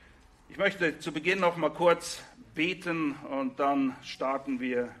Ich möchte zu Beginn noch mal kurz beten und dann starten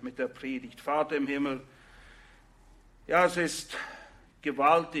wir mit der Predigt. Vater im Himmel, ja, es ist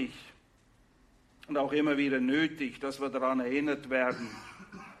gewaltig und auch immer wieder nötig, dass wir daran erinnert werden.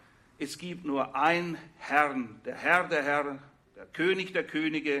 Es gibt nur einen Herrn, der Herr der Herren, der König der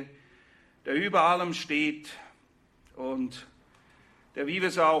Könige, der über allem steht und der, wie wir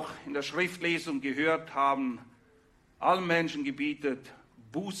es auch in der Schriftlesung gehört haben, allen Menschen gebietet,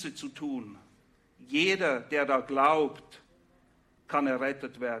 Buße zu tun. Jeder, der da glaubt, kann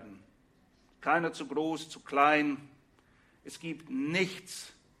errettet werden. Keiner zu groß, zu klein. Es gibt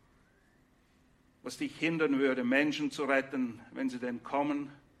nichts, was dich hindern würde, Menschen zu retten, wenn sie denn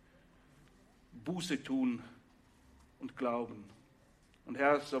kommen, Buße tun und glauben. Und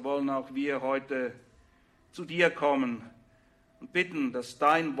Herr, so wollen auch wir heute zu dir kommen und bitten, dass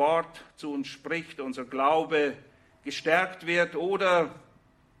dein Wort zu uns spricht, unser Glaube gestärkt wird oder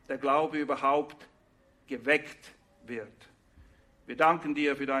der Glaube überhaupt geweckt wird. Wir danken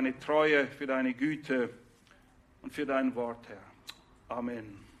dir für deine Treue, für deine Güte und für dein Wort, Herr.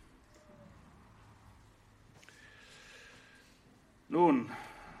 Amen. Nun,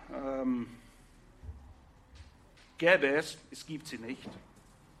 gäbe es gibt sie nicht,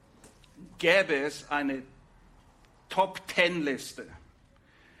 gäbe es eine Top-10-Liste,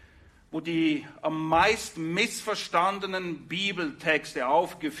 wo die am meisten missverstandenen Bibeltexte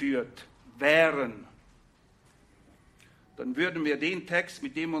aufgeführt wären, dann würden wir den Text,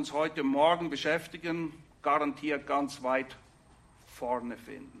 mit dem wir uns heute Morgen beschäftigen, garantiert ganz weit vorne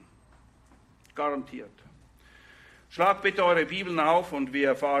finden. Garantiert. Schlagt bitte eure Bibeln auf und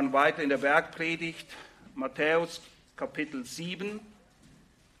wir fahren weiter in der Bergpredigt. Matthäus Kapitel 7,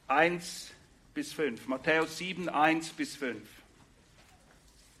 1 bis 5. Matthäus 7, 1 bis 5.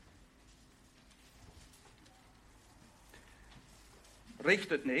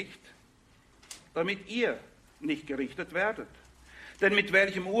 Richtet nicht, damit ihr nicht gerichtet werdet. Denn mit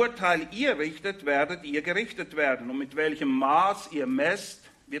welchem Urteil ihr richtet, werdet ihr gerichtet werden. Und mit welchem Maß ihr messt,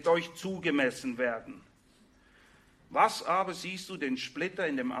 wird euch zugemessen werden. Was aber siehst du den Splitter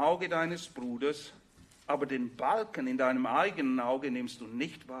in dem Auge deines Bruders, aber den Balken in deinem eigenen Auge nimmst du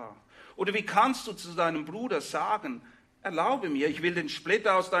nicht wahr? Oder wie kannst du zu deinem Bruder sagen, erlaube mir, ich will den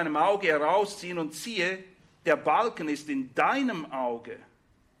Splitter aus deinem Auge herausziehen und siehe, der Balken ist in deinem Auge.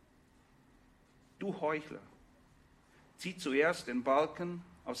 Du Heuchler, zieh zuerst den Balken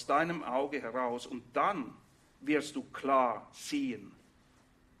aus deinem Auge heraus und dann wirst du klar sehen,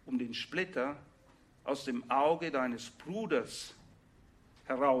 um den Splitter aus dem Auge deines Bruders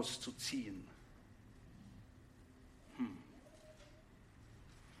herauszuziehen.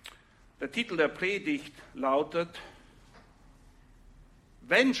 Der Titel der Predigt lautet,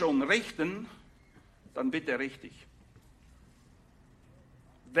 wenn schon richten, dann bitte richtig.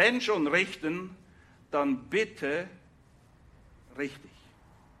 Wenn schon richten, dann bitte richtig.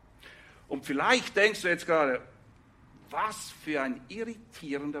 Und vielleicht denkst du jetzt gerade, was für ein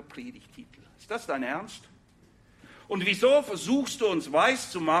irritierender Predigtitel. Ist das dein Ernst? Und wieso versuchst du uns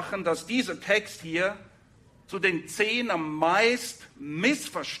weiszumachen, dass dieser Text hier zu den 10 am meist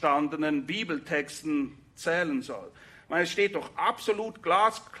missverstandenen Bibeltexten zählen soll? Es steht doch absolut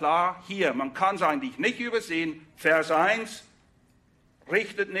glasklar hier, man kann es eigentlich nicht übersehen, Vers 1,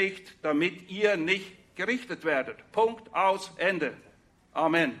 richtet nicht, damit ihr nicht gerichtet werdet. Punkt, aus, Ende.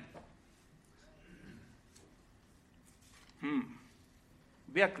 Amen.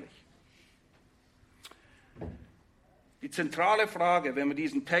 Wirklich. Die zentrale Frage, wenn wir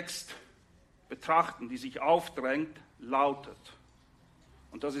diesen Text betrachten, die sich aufdrängt, lautet,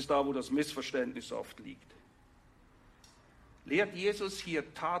 und das ist da, wo das Missverständnis oft liegt, lehrt Jesus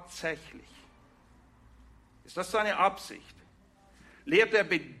hier tatsächlich, ist das seine Absicht, lehrt er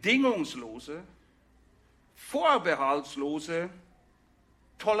bedingungslose, vorbehaltslose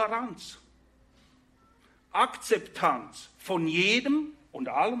Toleranz, Akzeptanz von jedem und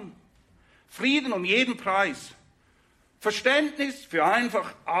allem, Frieden um jeden Preis, Verständnis für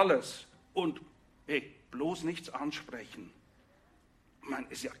einfach alles und bloß nichts ansprechen.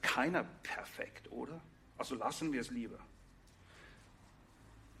 Ist ja keiner perfekt, oder? Also lassen wir es lieber.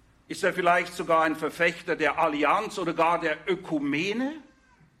 Ist er vielleicht sogar ein Verfechter der Allianz oder gar der Ökumene?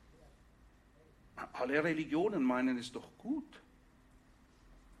 Alle Religionen meinen es doch gut.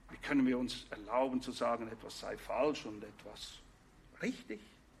 Wie können wir uns erlauben zu sagen, etwas sei falsch und etwas richtig?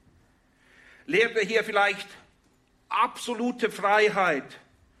 Lehrt er hier vielleicht absolute Freiheit,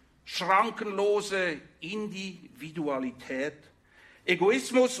 schrankenlose Individualität,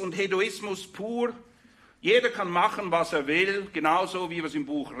 Egoismus und Hedoismus pur? Jeder kann machen, was er will, genauso wie wir es im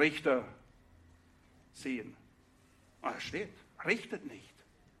Buch Richter sehen. Da steht, richtet nicht.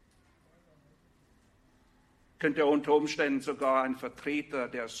 könnte unter Umständen sogar ein Vertreter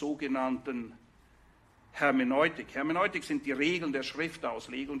der sogenannten Hermeneutik. Hermeneutik sind die Regeln der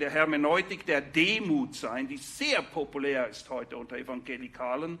Schriftauslegung, der Hermeneutik der Demut sein, die sehr populär ist heute unter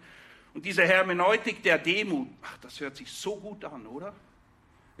Evangelikalen. Und diese Hermeneutik der Demut, das hört sich so gut an, oder?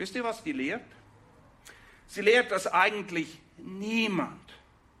 Wisst ihr, was die lehrt? Sie lehrt, dass eigentlich niemand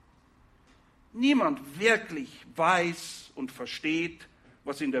wirklich weiß und versteht,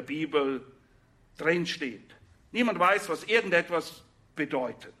 was in der Bibel drinsteht. Niemand weiß, was irgendetwas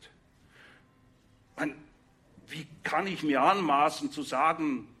bedeutet. Wie kann ich mir anmaßen zu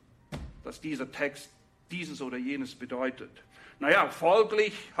sagen, dass dieser Text dieses oder jenes bedeutet? Naja,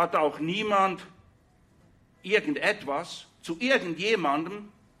 folglich hat auch niemand irgendetwas zu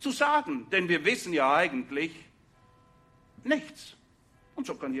irgendjemandem zu sagen, denn wir wissen ja eigentlich nichts. Und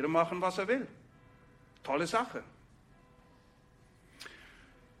so kann jeder machen, was er will. Tolle Sache.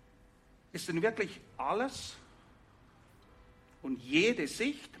 Ist denn wirklich alles und jede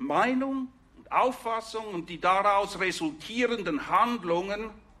Sicht, Meinung und Auffassung und die daraus resultierenden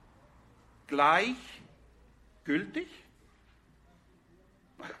Handlungen gleich gültig?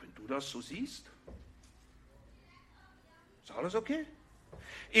 Naja, wenn du das so siehst, ist alles okay.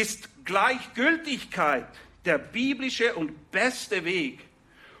 Ist Gleichgültigkeit der biblische und beste Weg,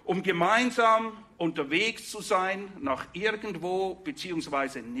 um gemeinsam unterwegs zu sein nach irgendwo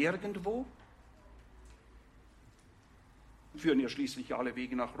bzw. nirgendwo? Führen ja schließlich alle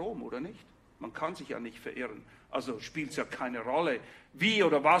Wege nach Rom, oder nicht? Man kann sich ja nicht verirren. Also spielt es ja keine Rolle, wie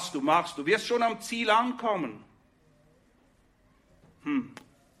oder was du machst. Du wirst schon am Ziel ankommen.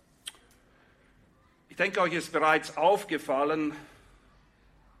 Ich denke, euch ist bereits aufgefallen,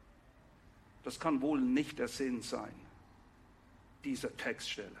 das kann wohl nicht der Sinn sein, dieser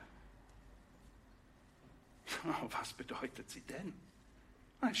Textstelle. Was bedeutet sie denn?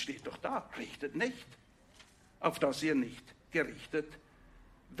 Es steht doch da, richtet nicht, auf dass ihr nicht gerichtet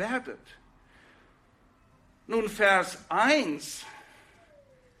werdet. Nun, Vers 1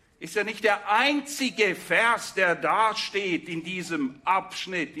 ist ja nicht der einzige Vers, der da steht in diesem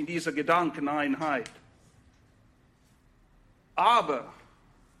Abschnitt, in dieser Gedankeneinheit. Aber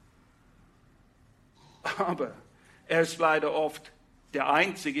er ist leider oft der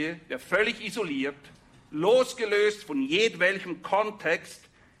einzige, der völlig isoliert, losgelöst von jedwelchem Kontext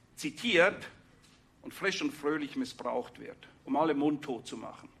zitiert und frisch und fröhlich missbraucht wird, um alle mundtot zu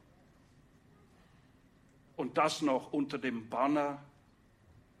machen. Und das noch unter dem Banner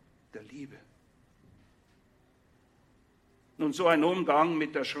der Liebe. Nun, so ein Umgang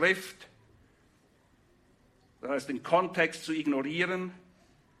mit der Schrift, das heißt, den Kontext zu ignorieren,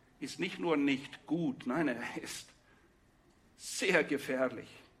 ist nicht nur nicht gut, nein, er ist sehr gefährlich.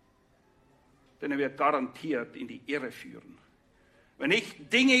 Denn er wird garantiert in die Irre führen. Wenn ich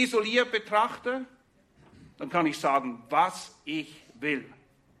Dinge isoliert betrachte, dann kann ich sagen, was ich will.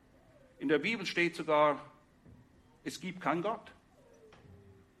 In der Bibel steht sogar, es gibt keinen Gott.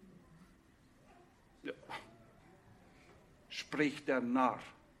 Ja. Spricht der Narr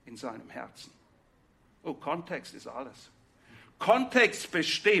in seinem Herzen. Oh, Kontext ist alles. Kontext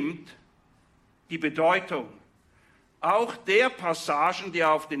bestimmt die Bedeutung auch der Passagen, die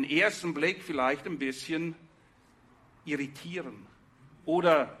auf den ersten Blick vielleicht ein bisschen irritieren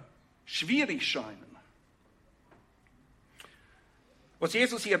oder schwierig scheinen. Was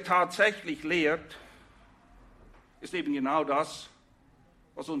Jesus hier tatsächlich lehrt, ist eben genau das,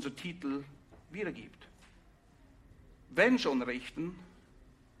 was unser Titel wiedergibt. Wenn schon richten,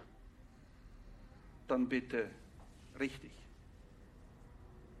 dann bitte richtig.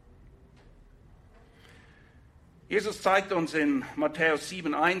 Jesus zeigt uns in Matthäus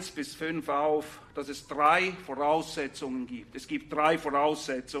 7, 1-5 auf, dass es 3 Voraussetzungen gibt. Es gibt 3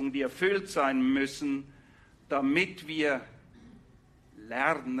 Voraussetzungen, die erfüllt sein müssen, damit wir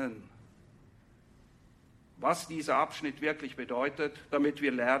lernen, was dieser Abschnitt wirklich bedeutet, damit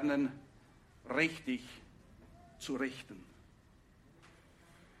wir lernen, richtig zu richten.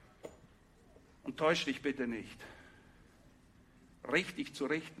 Und täusch dich bitte nicht. Richtig zu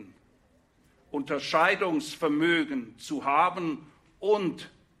richten, Unterscheidungsvermögen zu haben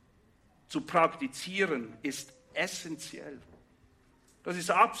und zu praktizieren, ist essentiell. Das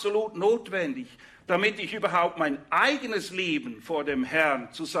ist absolut notwendig, damit ich überhaupt mein eigenes Leben vor dem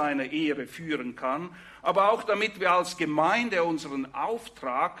Herrn zu seiner Ehre führen kann, aber auch damit wir als Gemeinde unseren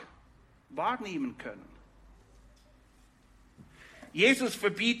Auftrag wahrnehmen können. Jesus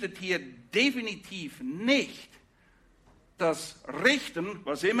verbietet hier definitiv nicht das Richten,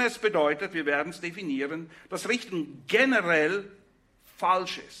 was immer es bedeutet, wir werden es definieren, das Richten generell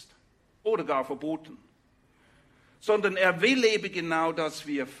falsch ist oder gar verboten, sondern er will eben genau, dass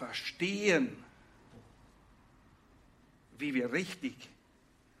wir verstehen, wie wir richtig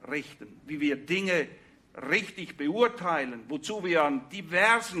richten, wie wir Dinge richtig beurteilen, wozu wir an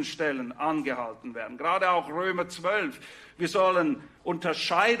diversen Stellen angehalten werden. Gerade auch Römer 12. Wir sollen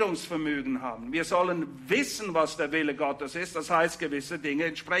Unterscheidungsvermögen haben. Wir sollen wissen, was der Wille Gottes ist. Das heißt, gewisse Dinge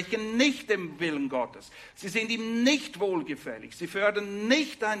entsprechen nicht dem Willen Gottes. Sie sind ihm nicht wohlgefällig. Sie fördern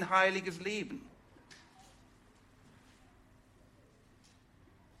nicht ein heiliges Leben.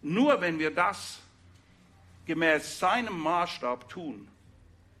 Nur wenn wir das gemäß seinem Maßstab tun,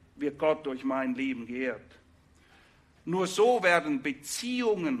 wird Gott durch mein Leben geehrt. Nur so werden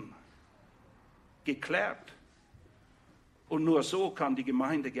Beziehungen geklärt. Und nur so kann die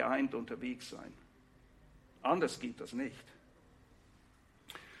Gemeinde geeint unterwegs sein. Anders geht das nicht.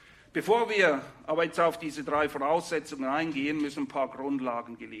 Bevor wir aber jetzt auf diese 3 Voraussetzungen eingehen, müssen ein paar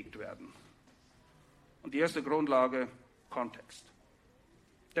Grundlagen gelegt werden. Und die erste Grundlage, Kontext.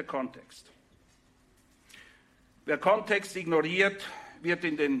 Der Kontext. Wer Kontext ignoriert, wird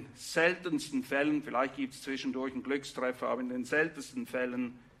in den seltensten Fällen, vielleicht gibt es zwischendurch einen Glückstreffer, aber in den seltensten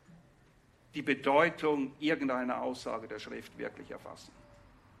Fällen die Bedeutung irgendeiner Aussage der Schrift wirklich erfassen.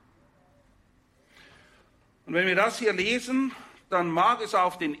 Und wenn wir das hier lesen, dann mag es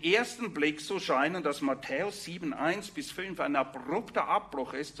auf den ersten Blick so scheinen, dass Matthäus 7, 1 bis 5 ein abrupter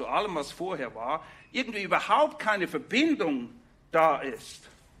Abbruch ist zu allem, was vorher war, irgendwie überhaupt keine Verbindung da ist.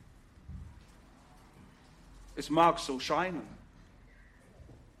 Es mag so scheinen,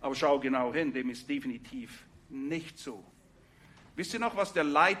 aber schau genau hin, dem ist definitiv nicht so. Wisst ihr noch, was der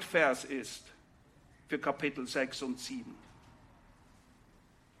Leitvers ist für Kapitel 6 und 7?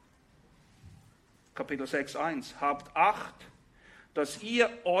 Kapitel 6, 1. Habt Acht, dass ihr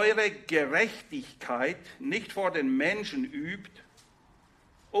eure Gerechtigkeit nicht vor den Menschen übt,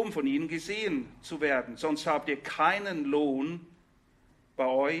 um von ihnen gesehen zu werden. Sonst habt ihr keinen Lohn bei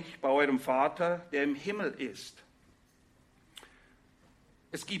euch, bei eurem Vater, der im Himmel ist.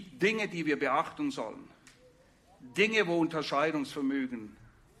 Es gibt Dinge, die wir beachten sollen. Dinge, wo Unterscheidungsvermögen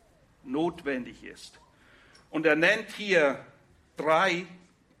notwendig ist. Und er nennt hier 3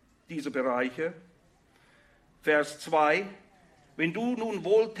 dieser Bereiche. Vers 2. Wenn du nun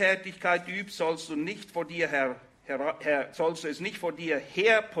Wohltätigkeit übst, sollst du es nicht vor dir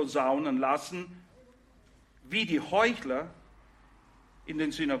herposaunen lassen, wie die Heuchler in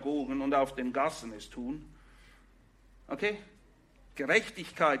den Synagogen und auf den Gassen es tun. Okay?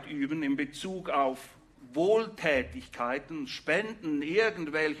 Gerechtigkeit üben in Bezug auf Wohltätigkeiten, Spenden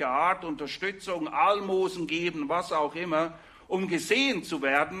irgendwelcher Art, Unterstützung, Almosen geben, was auch immer, um gesehen zu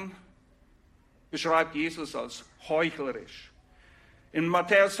werden, beschreibt Jesus als heuchlerisch. In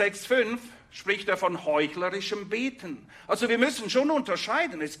Matthäus 6,5 spricht er von heuchlerischem Beten. Also wir müssen schon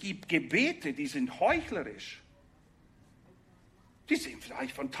unterscheiden. Es gibt Gebete, die sind heuchlerisch. Die sehen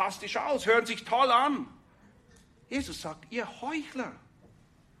vielleicht fantastisch aus, hören sich toll an. Jesus sagt, ihr Heuchler.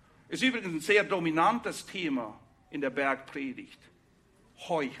 Ist übrigens ein sehr dominantes Thema in der Bergpredigt.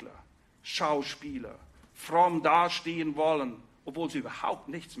 Heuchler, Schauspieler, fromm dastehen wollen, obwohl sie überhaupt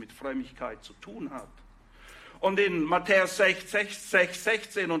nichts mit Frömmigkeit zu tun hat. Und in Matthäus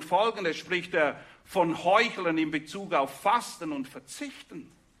 6,16 und folgende spricht er von Heuchlern in Bezug auf Fasten und Verzichten.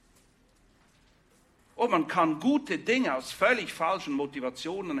 Und man kann gute Dinge aus völlig falschen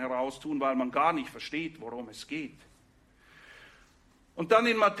Motivationen heraus tun, weil man gar nicht versteht, worum es geht. Und dann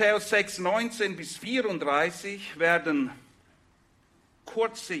in Matthäus 6, 19 bis 34 werden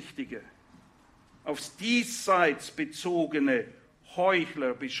kurzsichtige, aufs Diesseits bezogene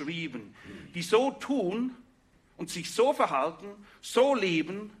Heuchler beschrieben, die so tun und sich so verhalten, so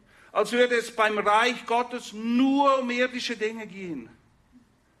leben, als würde es beim Reich Gottes nur um irdische Dinge gehen.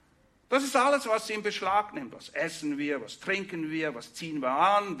 Das ist alles, was sie in Beschlag nimmt. Was essen wir, was trinken wir, was ziehen wir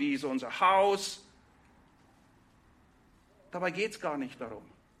an, wie ist unser Haus. Dabei geht es gar nicht darum.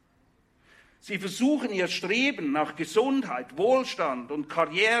 Sie versuchen ihr Streben nach Gesundheit, Wohlstand und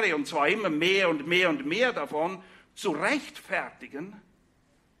Karriere, und zwar immer mehr und mehr und mehr davon, zu rechtfertigen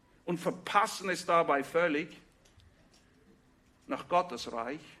und verpassen es dabei völlig, nach Gottes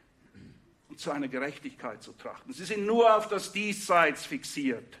Reich und zu einer Gerechtigkeit zu trachten. Sie sind nur auf das Diesseits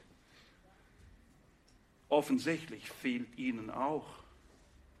fixiert. Offensichtlich fehlt ihnen auch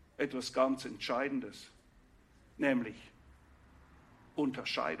etwas ganz Entscheidendes, nämlich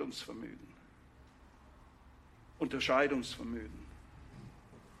Unterscheidungsvermögen. Unterscheidungsvermögen.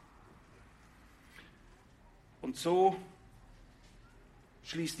 Und so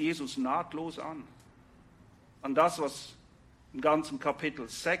schließt Jesus nahtlos an das, was im ganzen Kapitel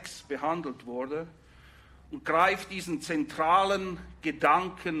 6 behandelt wurde, und greift diesen zentralen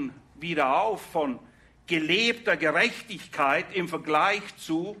Gedanken wieder auf von gelebter Gerechtigkeit im Vergleich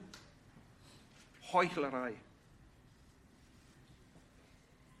zu Heuchlerei.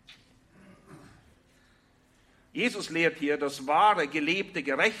 Jesus lehrt hier, dass wahre, gelebte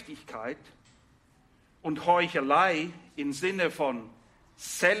Gerechtigkeit und Heuchelei im Sinne von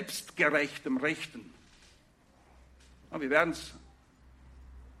selbstgerechtem Richten. Wir werden es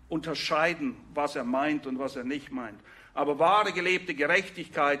unterscheiden, was er meint und was er nicht meint. Aber wahre, gelebte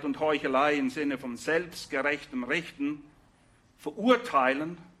Gerechtigkeit und Heuchelei im Sinne von selbstgerechtem Richten,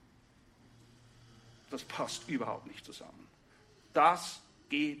 verurteilen, das passt überhaupt nicht zusammen. Das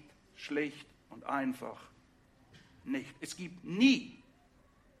geht schlicht und einfach nicht. Es gibt nie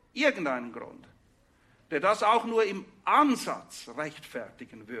irgendeinen Grund, der das auch nur im Ansatz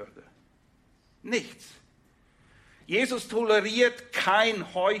rechtfertigen würde. Nichts. Jesus toleriert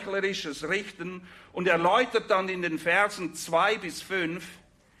kein heuchlerisches Richten und erläutert dann in den Versen 2 bis 5,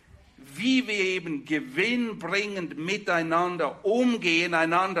 wie wir eben gewinnbringend miteinander umgehen,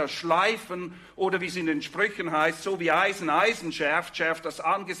 einander schleifen oder wie es in den Sprüchen heißt, so wie Eisen Eisen schärft, schärft das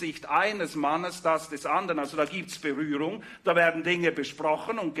Angesicht eines Mannes das des anderen. Also da gibt es Berührung, da werden Dinge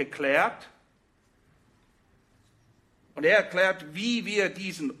besprochen und geklärt. Und er erklärt, wie wir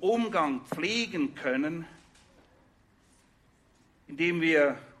diesen Umgang pflegen können, indem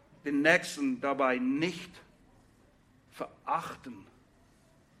wir den Nächsten dabei nicht verachten,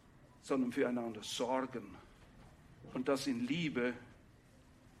 sondern füreinander sorgen. Und das in Liebe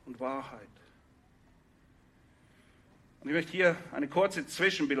und Wahrheit. Und ich möchte hier eine kurze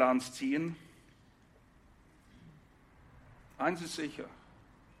Zwischenbilanz ziehen. Eins ist sicher,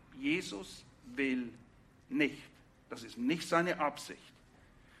 Jesus will nicht, das ist nicht seine Absicht.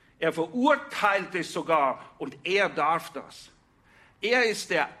 Er verurteilt es sogar und er darf das. Er ist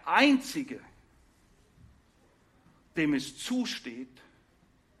der Einzige, dem es zusteht,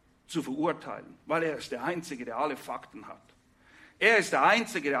 zu verurteilen, weil er ist der Einzige, der alle Fakten hat. Er ist der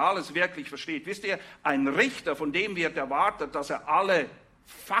Einzige, der alles wirklich versteht. Wisst ihr, ein Richter, von dem wird erwartet, dass er alle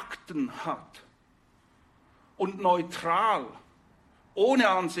Fakten hat und neutral, ohne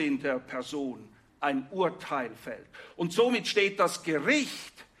Ansehen der Person, ein Urteil fällt. Und somit steht das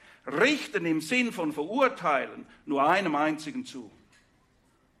Gericht, Richten im Sinn von verurteilen, nur einem einzigen zu.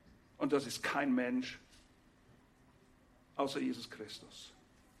 Und das ist kein Mensch, außer Jesus Christus.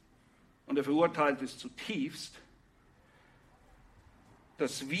 Und er verurteilt es zutiefst,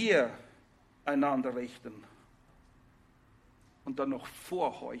 dass wir einander richten und dann noch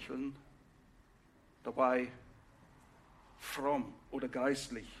vorheucheln, dabei fromm oder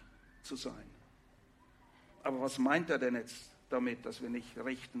geistlich zu sein. Aber was meint er denn jetzt damit, dass wir nicht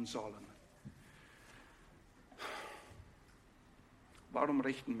richten sollen? Warum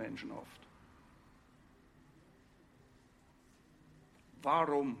richten Menschen oft?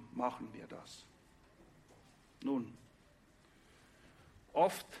 Warum machen wir das? Nun,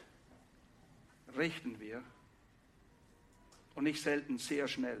 oft richten wir und nicht selten sehr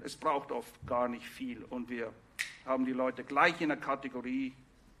schnell. Es braucht oft gar nicht viel und wir haben die Leute gleich in der Kategorie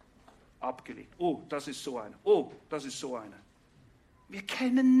abgelegt. Oh, das ist so eine. Oh, das ist so eine. Wir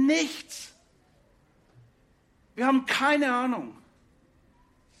kennen nichts. Wir haben keine Ahnung.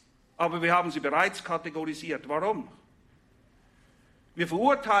 Aber wir haben sie bereits kategorisiert. Warum? Wir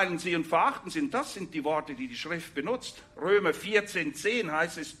verurteilen sie und verachten sie. Und das sind die Worte, die die Schrift benutzt. Römer 14,10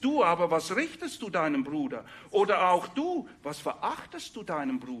 heißt es, du aber, was richtest du deinem Bruder? Oder auch du, was verachtest du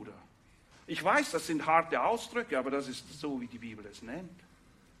deinem Bruder? Ich weiß, das sind harte Ausdrücke, aber das ist so, wie die Bibel es nennt.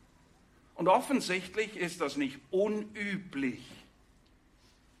 Und offensichtlich ist das nicht unüblich.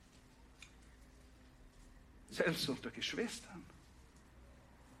 Selbst unter Geschwistern.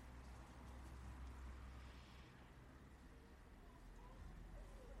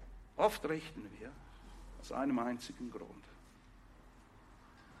 Oft richten wir aus einem einzigen Grund,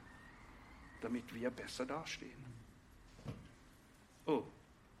 damit wir besser dastehen. Oh,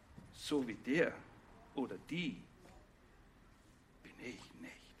 so wie der oder die bin ich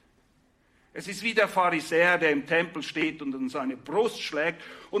nicht. Es ist wie der Pharisäer, der im Tempel steht und an seine Brust schlägt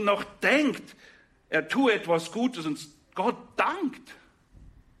und noch denkt, er tue etwas Gutes und Gott dankt,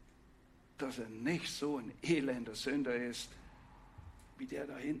 dass er nicht so ein elender Sünder ist wie der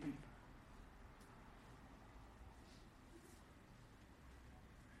da hinten.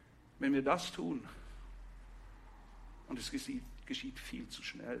 Wenn wir das tun, und es geschieht viel zu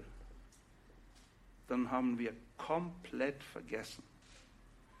schnell, dann haben wir komplett vergessen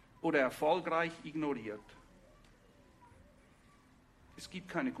oder erfolgreich ignoriert. Es gibt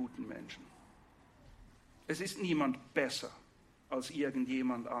keine guten Menschen. Es ist niemand besser als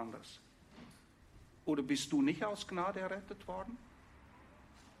irgendjemand anders. Oder bist du nicht aus Gnade errettet worden?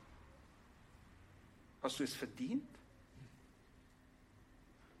 Hast du es verdient?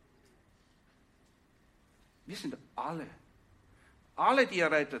 Wir sind alle, die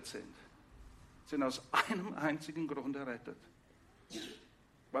errettet sind, sind aus einem einzigen Grund errettet.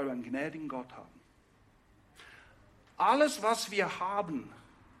 Weil wir einen gnädigen Gott haben. Alles, was wir haben,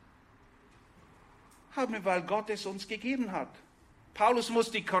 haben wir, weil Gott es uns gegeben hat. Paulus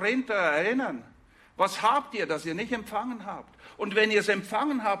muss die Korinther erinnern. Was habt ihr, das ihr nicht empfangen habt? Und wenn ihr es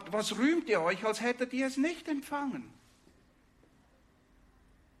empfangen habt, was rühmt ihr euch, als hättet ihr es nicht empfangen?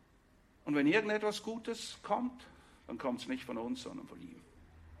 Und wenn irgendetwas Gutes kommt, dann kommt es nicht von uns, sondern von ihm.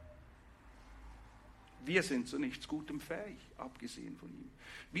 Wir sind zu nichts Gutem fähig, abgesehen von ihm.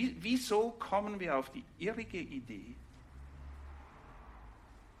 Wieso kommen wir auf die irrige Idee,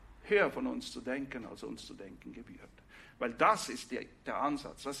 höher von uns zu denken, als uns zu denken gebührt? Weil das ist der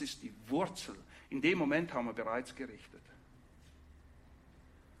Ansatz, das ist die Wurzel. In dem Moment haben wir bereits gerichtet.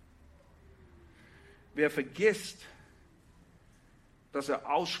 Wer vergisst, dass er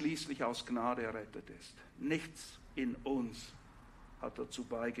ausschließlich aus Gnade errettet ist, nichts in uns hat dazu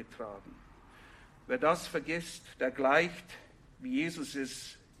beigetragen. Wer das vergisst, der gleicht, wie Jesus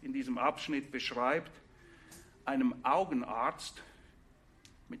es in diesem Abschnitt beschreibt, einem Augenarzt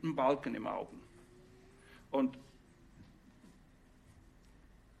mit einem Balken im Auge. Und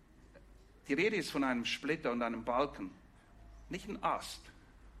die Rede ist von einem Splitter und einem Balken, nicht ein Ast,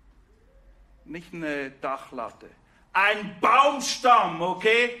 nicht eine Dachlatte. Ein Baumstamm,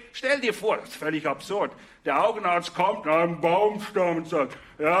 okay? Stell dir vor, das ist völlig absurd. Der Augenarzt kommt nach einem Baumstamm und sagt,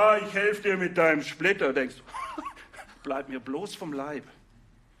 ja, ich helfe dir mit deinem Splitter. Du denkst, bleib mir bloß vom Leib.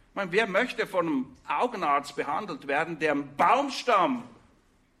 Ich meine, wer möchte von einem Augenarzt behandelt werden, der einen Baumstamm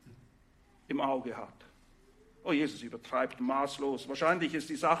im Auge hat? Oh, Jesus übertreibt maßlos. Wahrscheinlich ist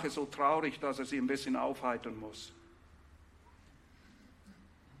die Sache so traurig, dass er sie ein bisschen aufheitern muss.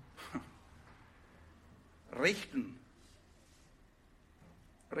 Richten.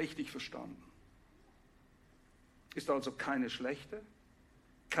 Richtig verstanden. Ist also keine schlechte,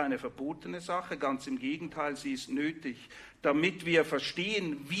 keine verbotene Sache, ganz im Gegenteil, sie ist nötig. Damit wir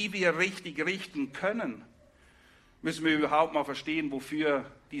verstehen, wie wir richtig richten können, müssen wir überhaupt mal verstehen, wofür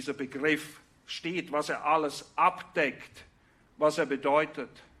dieser Begriff steht, was er alles abdeckt, was er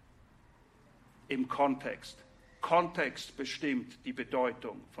bedeutet im Kontext. Kontext bestimmt die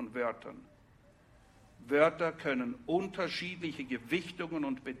Bedeutung von Wörtern. Wörter können unterschiedliche Gewichtungen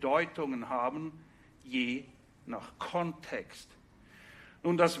und Bedeutungen haben, je nach Kontext.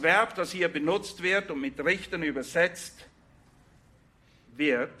 Nun, das Verb, das hier benutzt wird und mit richten übersetzt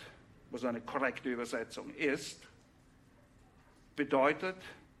wird, was eine korrekte Übersetzung ist, bedeutet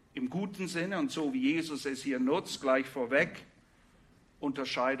im guten Sinne und so wie Jesus es hier nutzt, gleich vorweg,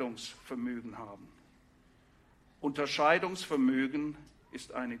 Unterscheidungsvermögen haben. Unterscheidungsvermögen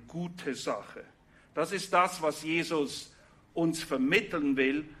ist eine gute Sache. Das ist das, was Jesus uns vermitteln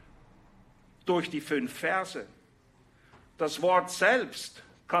will durch die 5 Verse. Das Wort selbst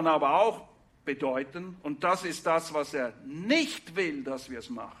kann aber auch bedeuten, und das ist das, was er nicht will, dass wir es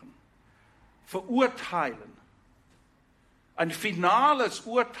machen, verurteilen. Ein finales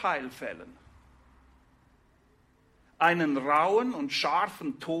Urteil fällen. Einen rauen und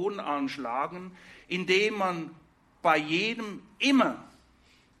scharfen Ton anschlagen, indem man bei jedem immer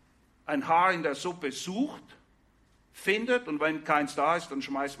ein Haar in der Suppe sucht, findet und wenn keins da ist, dann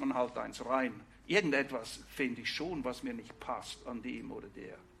schmeißt man halt eins rein. Irgendetwas finde ich schon, was mir nicht passt an dem oder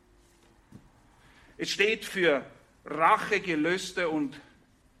der. Es steht für Rachegelüste und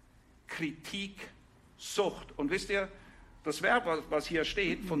Kritiksucht. Und wisst ihr, das Verb, was hier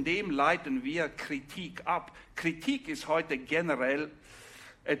steht, von dem leiten wir Kritik ab. Kritik ist heute generell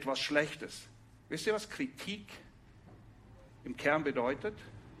etwas Schlechtes. Wisst ihr, was Kritik im Kern bedeutet?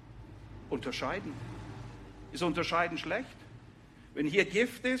 Unterscheiden. Ist Unterscheiden schlecht? Wenn hier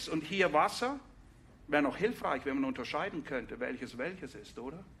Gift ist und hier Wasser, wäre noch hilfreich, wenn man unterscheiden könnte, welches ist,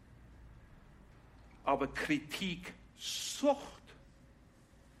 oder? Aber Kritik, Sucht,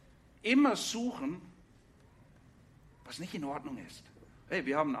 immer suchen, was nicht in Ordnung ist. Hey,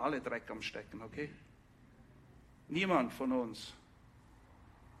 wir haben alle Dreck am Stecken, okay? Niemand von uns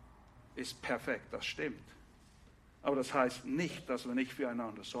ist perfekt, das stimmt. Aber das heißt nicht, dass wir nicht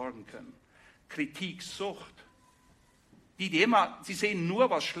füreinander sorgen können. Kritik, Sucht. Sie sehen nur,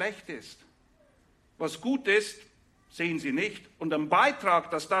 was schlecht ist. Was gut ist, sehen sie nicht. Und ein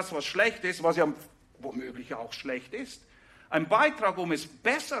Beitrag, dass das, was schlecht ist, was ja womöglich auch schlecht ist, ein Beitrag, um es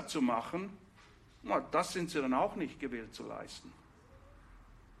besser zu machen, das sind sie dann auch nicht gewillt zu leisten.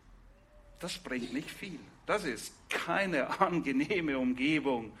 Das bringt nicht viel. Das ist keine angenehme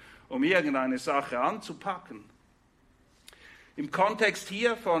Umgebung, um irgendeine Sache anzupacken. Im Kontext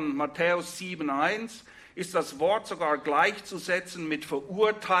hier von Matthäus 7,1 ist das Wort sogar gleichzusetzen mit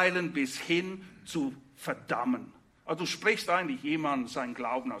verurteilen bis hin zu verdammen. Also du sprichst eigentlich jemandem seinen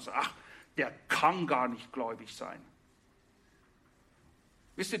Glauben aus. Ach, der kann gar nicht gläubig sein.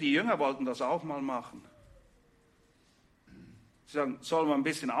 Wisst ihr, die Jünger wollten das auch mal machen. Sie sagen, sollen wir ein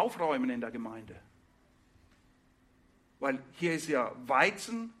bisschen aufräumen in der Gemeinde? Weil hier ist ja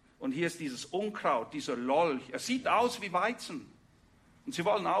Weizen und hier ist dieses Unkraut, dieser Lolch. Er sieht aus wie Weizen. Und sie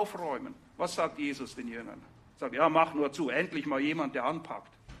wollen aufräumen. Was sagt Jesus den Jüngern? Er sagt, ja, mach nur zu, endlich mal jemand, der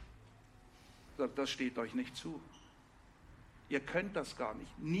anpackt. Er sagt, das steht euch nicht zu. Ihr könnt das gar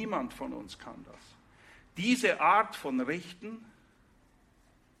nicht. Niemand von uns kann das. Diese Art von Richten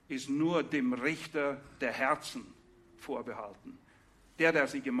ist nur dem Richter der Herzen vorbehalten. Der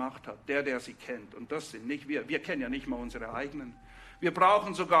sie gemacht hat, der sie kennt. Und das sind nicht wir. Wir kennen ja nicht mal unsere eigenen. Wir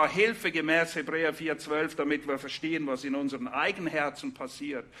brauchen sogar Hilfe gemäß Hebräer 4,12, damit wir verstehen, was in unseren eigenen Herzen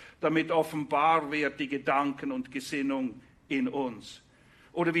passiert, damit offenbar wird die Gedanken und Gesinnung in uns.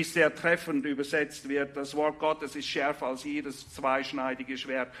 Oder wie es sehr treffend übersetzt wird, das Wort Gottes ist schärfer als jedes zweischneidige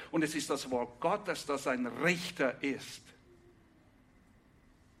Schwert. Und es ist das Wort Gottes, das ein Richter ist,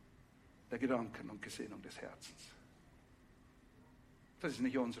 der Gedanken und Gesinnung des Herzens. Das ist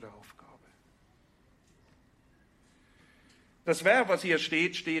nicht unsere Aufgabe. Das Verb, was hier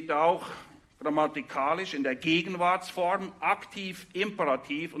steht, steht auch grammatikalisch in der Gegenwartsform, aktiv,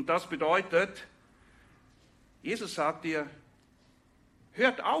 imperativ. Und das bedeutet, Jesus sagt dir,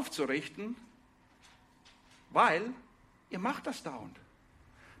 hört auf zu richten, weil ihr macht das dauernd.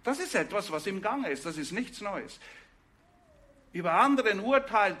 Das ist etwas, was im Gange ist, das ist nichts Neues. Über andere ein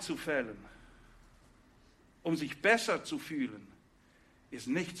Urteil zu fällen, um sich besser zu fühlen, ist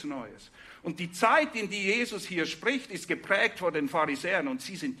nichts Neues. Und die Zeit, in die Jesus hier spricht, ist geprägt von den Pharisäern und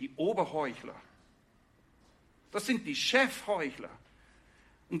sie sind die Oberheuchler. Das sind die Chefheuchler.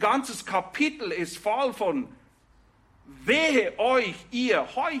 Ein ganzes Kapitel ist voll von wehe euch,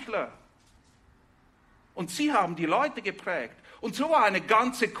 ihr Heuchler. Und sie haben die Leute geprägt. Und so war eine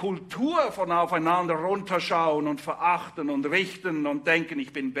ganze Kultur von aufeinander runterschauen und verachten und richten und denken,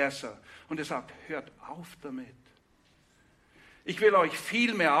 ich bin besser. Und er sagt, hört auf damit. Ich will euch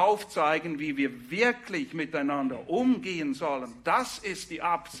viel mehr aufzeigen, wie wir wirklich miteinander umgehen sollen. Das ist die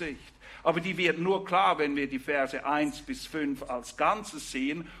Absicht. Aber die wird nur klar, wenn wir die Verse 1 bis 5 als Ganzes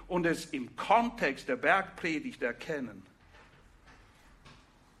sehen und es im Kontext der Bergpredigt erkennen.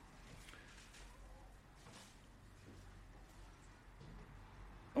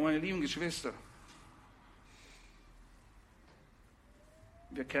 Und meine lieben Geschwister,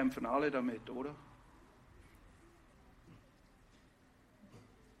 wir kämpfen alle damit, oder?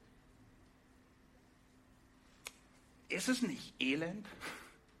 Ist es nicht elend,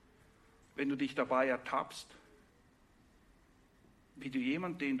 wenn du dich dabei ertappst, wie du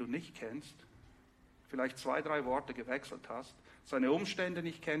jemanden, den du nicht kennst, vielleicht 2, 3 Worte gewechselt hast, seine Umstände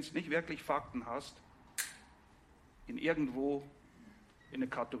nicht kennst, nicht wirklich Fakten hast, ihn irgendwo in eine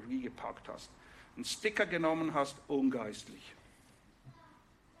Kategorie gepackt hast, einen Sticker genommen hast, ungeistlich.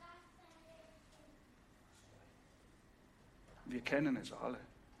 Wir kennen es alle.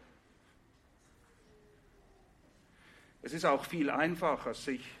 Es ist auch viel einfacher,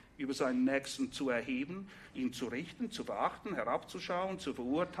 sich über seinen Nächsten zu erheben, ihn zu richten, zu verachten, herabzuschauen, zu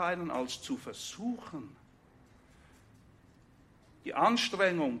verurteilen, als zu versuchen, die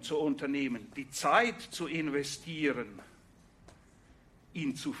Anstrengung zu unternehmen, die Zeit zu investieren,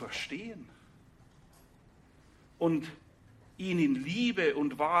 ihn zu verstehen und ihn in Liebe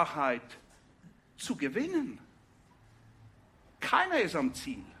und Wahrheit zu gewinnen. Keiner ist am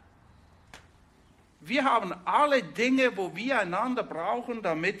Ziel. Wir haben alle Dinge, wo wir einander brauchen,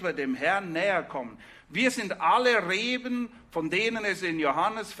 damit wir dem Herrn näher kommen. Wir sind alle Reben, von denen es in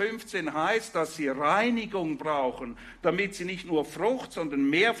Johannes 15 heißt, dass sie Reinigung brauchen, damit sie nicht nur Frucht,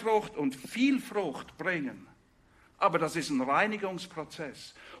 sondern mehr Frucht und viel Frucht bringen. Aber das ist ein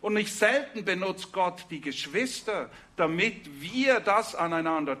Reinigungsprozess. Und nicht selten benutzt Gott die Geschwister, damit wir das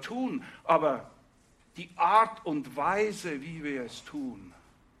aneinander tun. Aber die Art und Weise, wie wir es tun,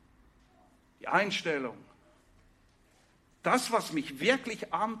 die Einstellung, das, was mich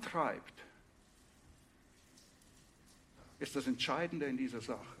wirklich antreibt, ist das Entscheidende in dieser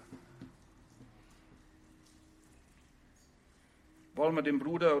Sache. Wollen wir den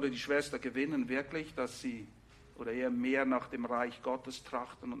Bruder oder die Schwester gewinnen, wirklich, dass sie oder eher mehr nach dem Reich Gottes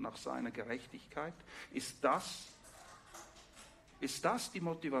trachten und nach seiner Gerechtigkeit? Ist das die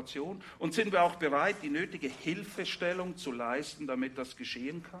Motivation? Und sind wir auch bereit, die nötige Hilfestellung zu leisten, damit das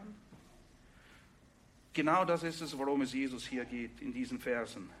geschehen kann? Genau das ist es, worum es Jesus hier geht in diesen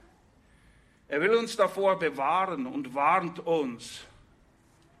Versen. Er will uns davor bewahren und warnt uns,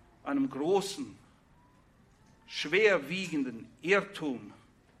 einem großen, schwerwiegenden Irrtum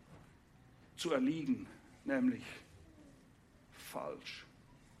zu erliegen, nämlich falsch.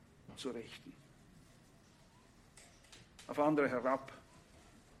 zu richten, auf andere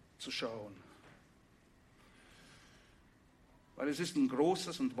herabzuschauen. Weil es ist ein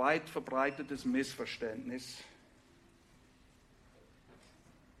großes und weit verbreitetes Missverständnis.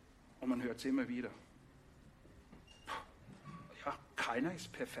 Und man hört es immer wieder. Ja, keiner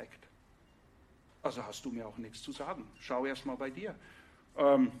ist perfekt. Also hast du mir auch nichts zu sagen. Schau erst mal bei dir.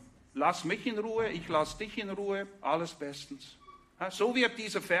 Lass mich in Ruhe, ich lass dich in Ruhe, alles bestens. Ja, so wird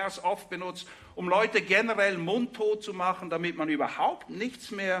dieser Vers oft benutzt, um Leute generell mundtot zu machen, damit man überhaupt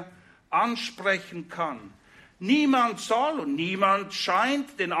nichts mehr ansprechen kann. Niemand soll und niemand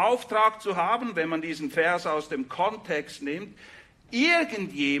scheint den Auftrag zu haben, wenn man diesen Vers aus dem Kontext nimmt,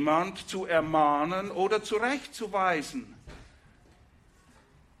 irgendjemand zu ermahnen oder zurechtzuweisen.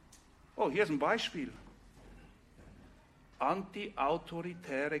 Oh, hier ist ein Beispiel.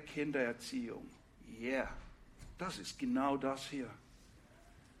 Anti-autoritäre Kindererziehung. Yeah, das ist genau das hier.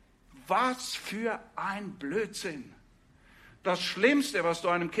 Was für ein Blödsinn. Das Schlimmste, was du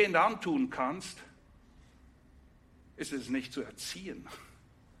einem Kind antun kannst, ist es nicht zu erziehen.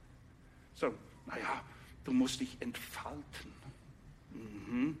 So, naja, du musst dich entfalten.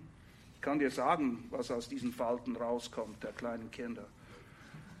 Ich kann dir sagen, was aus diesen Falten rauskommt, der kleinen Kinder.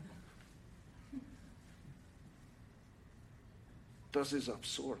 Das ist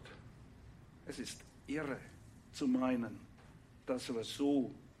absurd. Es ist irre zu meinen, dass wir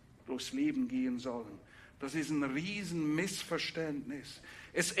so durchs Leben gehen sollen. Das ist ein Riesenmissverständnis.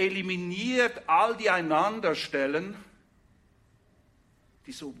 Es eliminiert all die Einanderstellen,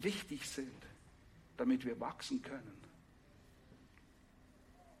 die so wichtig sind, damit wir wachsen können.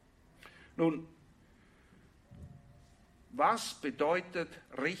 Nun, was bedeutet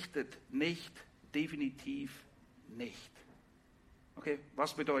richtet nicht? Definitiv nicht. Okay,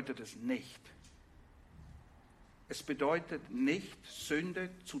 was bedeutet es nicht? Es bedeutet nicht, Sünde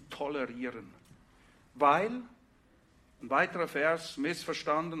zu tolerieren, weil, ein weiterer Vers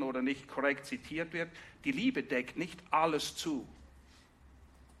missverstanden oder nicht korrekt zitiert wird, die Liebe deckt nicht alles zu.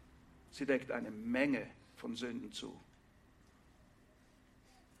 Sie deckt eine Menge von Sünden zu.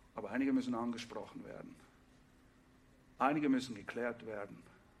 Aber einige müssen angesprochen werden. Einige müssen geklärt werden.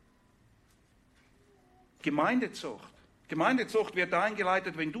 Gemeindezucht. Gemeindezucht wird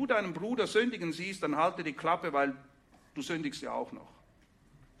eingeleitet, wenn du deinen Bruder sündigen siehst, dann halte die Klappe, weil du sündigst ja auch noch.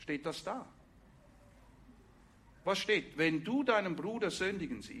 Steht das da? Was steht? Wenn du deinen Bruder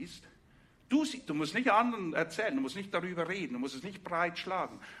sündigen siehst, du musst nicht anderen erzählen, du musst nicht darüber reden, du musst es nicht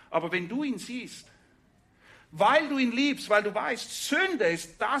breitschlagen. Aber wenn du ihn siehst, weil du ihn liebst, weil du weißt, Sünde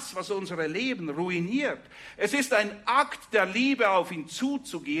ist das, was unser Leben ruiniert. Es ist ein Akt der Liebe, auf ihn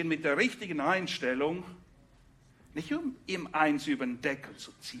zuzugehen mit der richtigen Einstellung. Nicht um ihm eins über den Deckel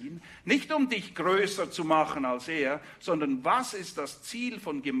zu ziehen, nicht um dich größer zu machen als er, sondern was ist das Ziel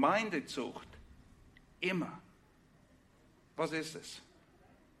von Gemeindezucht? Immer. Was ist es?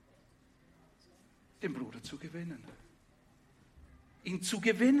 Den Bruder zu gewinnen. Ihn zu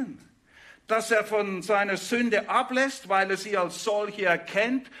gewinnen. Dass er von seiner Sünde ablässt, weil er sie als solche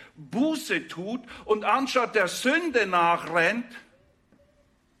erkennt, Buße tut und anstatt der Sünde nachrennt,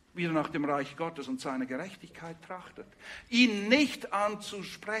 wieder nach dem Reich Gottes und seiner Gerechtigkeit trachtet. Ihn nicht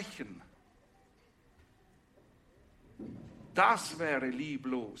anzusprechen, das wäre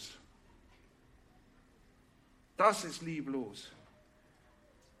lieblos. Das ist lieblos.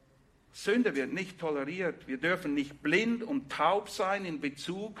 Sünde wird nicht toleriert. Wir dürfen nicht blind und taub sein in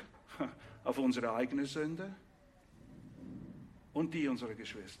Bezug auf unsere eigene Sünde und die unserer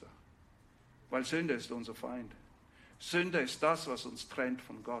Geschwister. Weil Sünde ist unser Feind. Sünde ist das, was uns trennt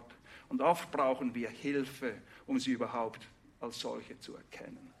von Gott. Und oft brauchen wir Hilfe, um sie überhaupt als solche zu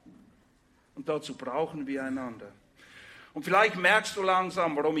erkennen. Und dazu brauchen wir einander. Und vielleicht merkst du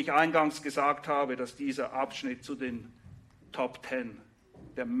langsam, warum ich eingangs gesagt habe, dass dieser Abschnitt zu den Top 10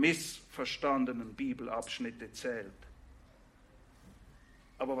 der missverstandenen Bibelabschnitte zählt.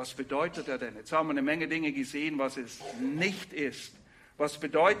 Aber was bedeutet er denn? Jetzt haben wir eine Menge Dinge gesehen, was es nicht ist. Was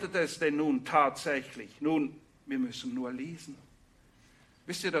bedeutet es denn nun tatsächlich? Nun, wir müssen nur lesen.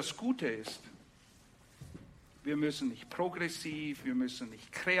 Wisst ihr, das Gute ist, wir müssen nicht progressiv, wir müssen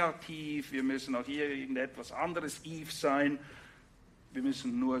nicht kreativ, wir müssen auch hier irgendetwas anderes Eve sein. Wir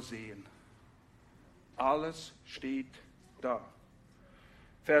müssen nur sehen. Alles steht da.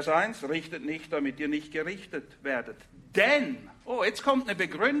 Vers 1, richtet nicht, damit ihr nicht gerichtet werdet. Denn, oh, jetzt kommt eine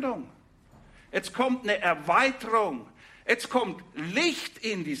Begründung, jetzt kommt eine Erweiterung, jetzt kommt Licht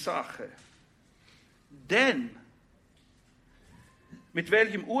in die Sache. Denn, mit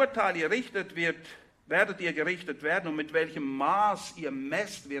welchem Urteil ihr richtet, werdet ihr gerichtet werden und mit welchem Maß ihr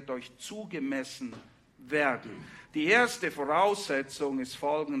messt, wird euch zugemessen werden. Die erste Voraussetzung ist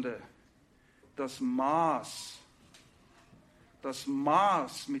folgende: das Maß,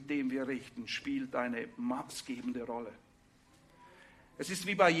 mit dem wir richten, spielt eine maßgebende Rolle. Es ist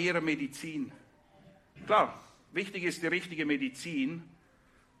wie bei jeder Medizin. Klar, wichtig ist die richtige Medizin,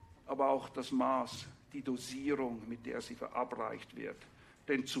 aber auch das Maß, die Dosierung, mit der sie verabreicht wird.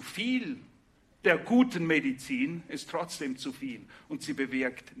 Denn zu viel der guten Medizin ist trotzdem zu viel und sie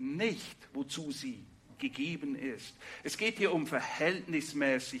bewirkt nicht, wozu sie gegeben ist. Es geht hier um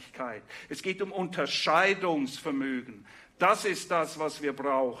Verhältnismäßigkeit. Es geht um Unterscheidungsvermögen. Das ist das, was wir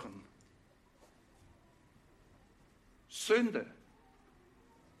brauchen. Sünde.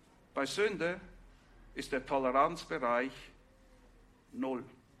 Bei Sünde ist der Toleranzbereich 0.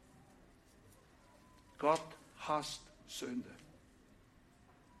 Gott hasst Sünde.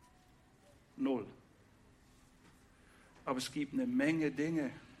 0. Aber es gibt eine Menge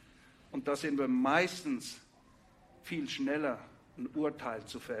Dinge, und da sind wir meistens viel schneller, ein Urteil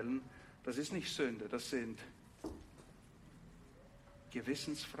zu fällen. Das ist nicht Sünde, das sind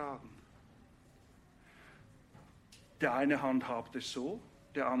Gewissensfragen. Der eine handhabt es so,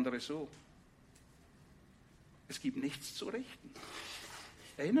 der andere so. Es gibt nichts zu richten.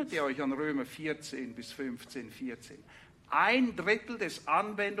 Erinnert ihr euch an Römer 14 bis 15, 14? 1/3 des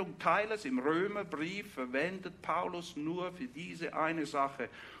Anwendungsteilers im Römerbrief verwendet Paulus nur für diese eine Sache,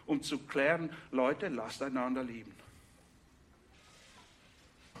 um zu klären, Leute, lasst einander lieben.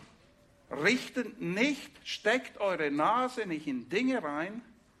 Richtet nicht, steckt eure Nase nicht in Dinge rein,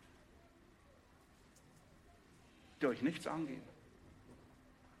 die euch nichts angehen.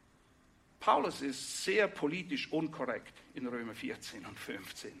 Paulus ist sehr politisch unkorrekt in Römer 14 und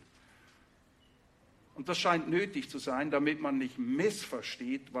 15. Und das scheint nötig zu sein, damit man nicht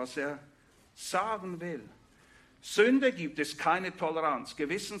missversteht, was er sagen will. Sünde gibt es keine Toleranz.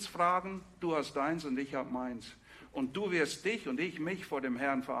 Gewissensfragen, du hast deins und ich habe meins. Und du wirst dich und ich mich vor dem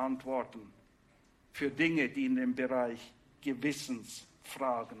Herrn verantworten für Dinge, die in den Bereich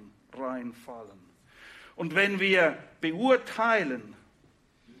Gewissensfragen reinfallen. Und wenn wir beurteilen,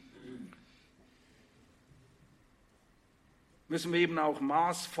 müssen wir eben auch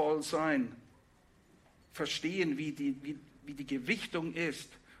maßvoll sein, verstehen, wie die Gewichtung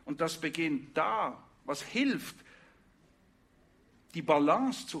ist. Und das beginnt da. Was hilft, die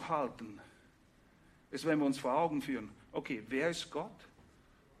Balance zu halten, ist, wenn wir uns vor Augen führen, okay, wer ist Gott?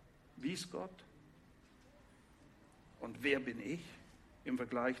 Wie ist Gott? Und wer bin ich im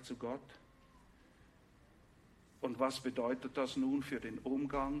Vergleich zu Gott? Und was bedeutet das nun für den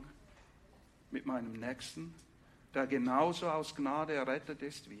Umgang mit meinem Nächsten, der genauso aus Gnade errettet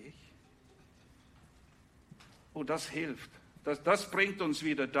ist wie ich? Oh, das hilft. Das bringt uns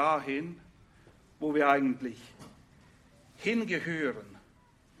wieder dahin, wo wir eigentlich hingehören.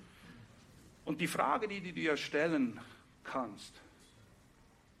 Und die Frage, die du dir stellen kannst,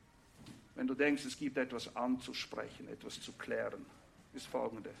 wenn du denkst, es gibt etwas anzusprechen, etwas zu klären, ist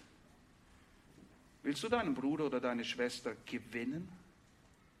folgende. Willst du deinen Bruder oder deine Schwester gewinnen?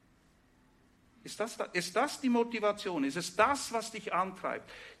 Ist das die Motivation? Ist es das, was dich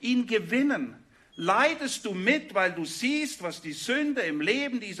antreibt? Ihn gewinnen. Leidest du mit, weil du siehst, was die Sünde im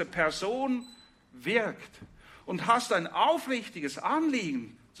Leben dieser Person wirkt und hast ein aufrichtiges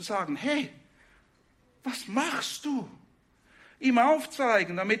Anliegen zu sagen, hey, was machst du? Ihm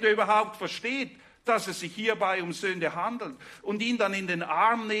aufzeigen, damit er überhaupt versteht, dass es sich hierbei um Sünde handelt und ihn dann in den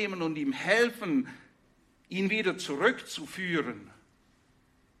Arm nehmen und ihm helfen, ihn wieder zurückzuführen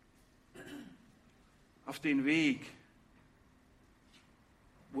auf den Weg,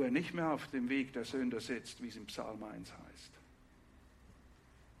 wo er nicht mehr auf dem Weg der Sünder sitzt, wie es im Psalm 1 heißt.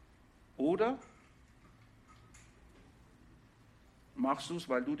 Oder machst du es,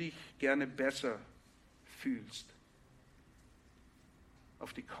 weil du dich gerne besser fühlst,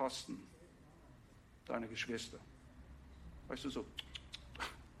 auf die Kosten deiner Geschwister. Weißt du, so.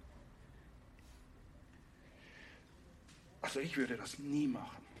 Also ich würde das nie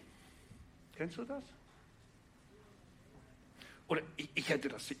machen. Kennst du das? Oder ich hätte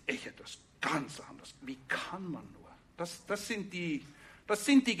das ganz anders. Wie kann man nur? Das sind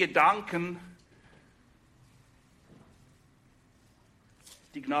die Gedanken,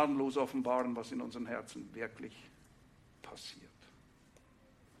 die gnadenlos offenbaren, was in unseren Herzen wirklich passiert.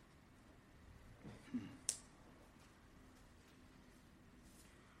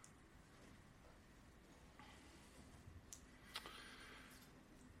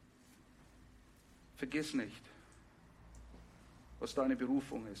 Vergiss nicht, was deine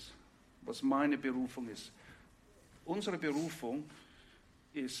Berufung ist, was meine Berufung ist. Unsere Berufung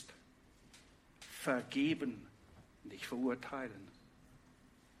ist vergeben, nicht verurteilen.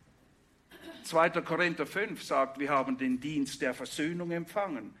 2. Korinther 5 sagt, wir haben den Dienst der Versöhnung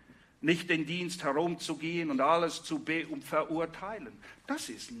empfangen. Nicht den Dienst herumzugehen und alles zu verurteilen. Das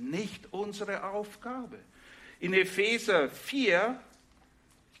ist nicht unsere Aufgabe. In Epheser 4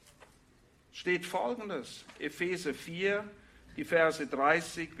 steht Folgendes. Epheser 4, die Verse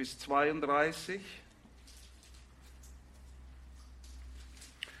 30 bis 32.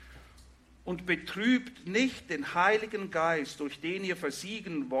 Und betrübt nicht den Heiligen Geist, durch den ihr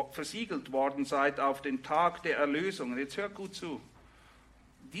versiegelt worden seid auf den Tag der Erlösung. Und jetzt hört gut zu.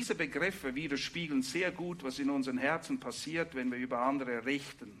 Diese Begriffe widerspiegeln sehr gut, was in unseren Herzen passiert, wenn wir über andere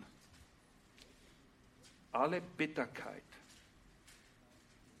richten. Alle Bitterkeit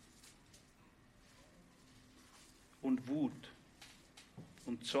und Wut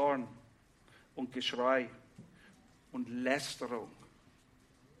und Zorn und Geschrei und Lästerung.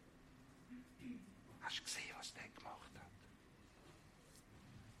 Hast du gesehen, was der gemacht hat?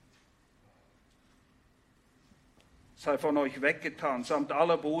 Sei von euch weggetan, samt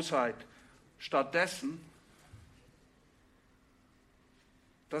aller Bosheit. Stattdessen,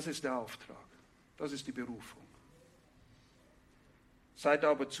 das ist der Auftrag, das ist die Berufung. Seid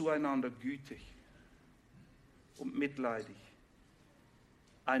aber zueinander gütig und mitleidig,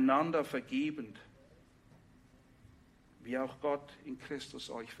 einander vergebend, wie auch Gott in Christus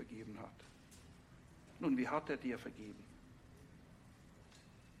euch vergeben hat. Nun, wie hat er dir vergeben?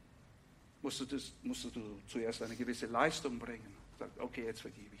 Musst du zuerst eine gewisse Leistung bringen? Sag, okay, jetzt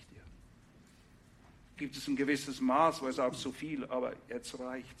vergebe ich dir. Gibt es ein gewisses Maß, wo er sagt, so viel, aber jetzt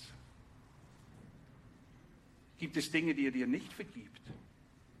reicht's. Gibt es Dinge, die er dir nicht vergibt?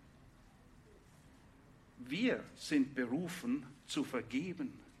 Wir sind berufen zu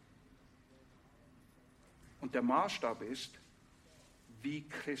vergeben. Und der Maßstab ist, wie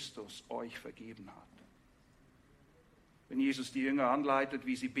Christus euch vergeben hat. Wenn Jesus die Jünger anleitet,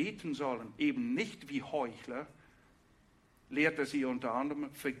 wie sie beten sollen, eben nicht wie Heuchler, lehrt er sie unter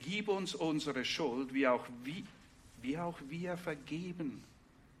anderem, vergib uns unsere Schuld, wie auch wir vergeben,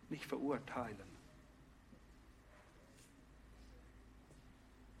 nicht verurteilen.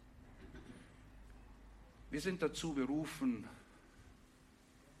 Wir sind dazu berufen,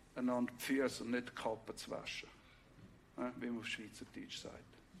 einander die Füße und nicht die Kappe zu waschen, wie man auf Schweizerdeutsch sagt.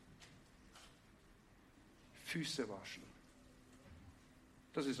 Füße waschen.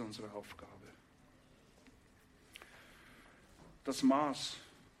 Das ist unsere Aufgabe. Das Maß.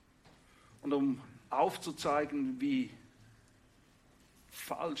 Und um aufzuzeigen, wie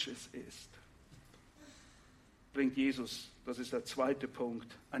falsch es ist, bringt Jesus, das ist der zweite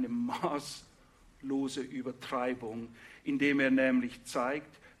Punkt, eine maßlose Übertreibung, indem er nämlich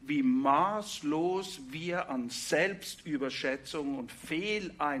zeigt, wie maßlos wir an Selbstüberschätzung und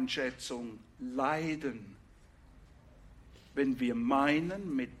Fehleinschätzung leiden, wenn wir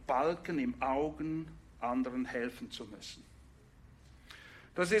meinen, mit Balken im Augen anderen helfen zu müssen.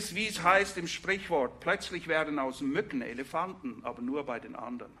 Das ist, wie es heißt im Sprichwort, plötzlich werden aus Mücken Elefanten, aber nur bei den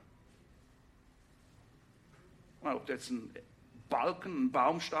anderen. Ob du jetzt einen Balken, einen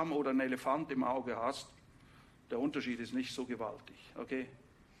Baumstamm oder einen Elefant im Auge hast, der Unterschied ist nicht so gewaltig. Okay?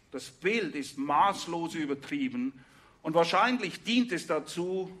 Das Bild ist maßlos übertrieben und wahrscheinlich dient es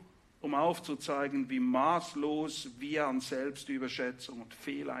dazu, um aufzuzeigen, wie maßlos wir an Selbstüberschätzung und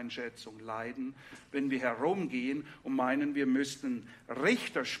Fehleinschätzung leiden, wenn wir herumgehen und meinen, wir müssten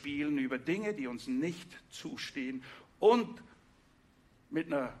Richter spielen über Dinge, die uns nicht zustehen und mit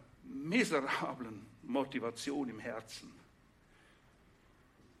einer miserablen Motivation im Herzen.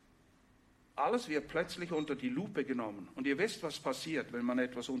 Alles wird plötzlich unter die Lupe genommen. Und ihr wisst, was passiert, wenn man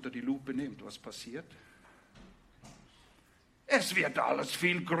etwas unter die Lupe nimmt. Was passiert? Es wird alles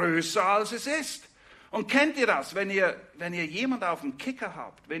viel größer, als es ist. Und kennt ihr das, wenn ihr jemanden auf dem Kicker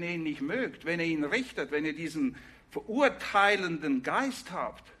habt, wenn ihr ihn nicht mögt, wenn ihr ihn richtet, wenn ihr diesen verurteilenden Geist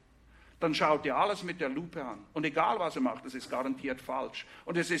habt, dann schaut ihr alles mit der Lupe an. Und egal, was er macht, es ist garantiert falsch.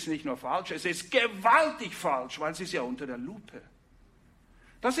 Und es ist nicht nur falsch, es ist gewaltig falsch, weil es ist ja unter der Lupe.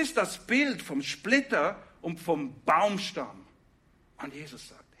 Das ist das Bild vom Splitter und vom Baumstamm. Und Jesus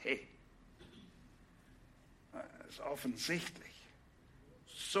sagt, hey, das ist offensichtlich.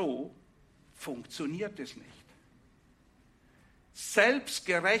 So funktioniert es nicht.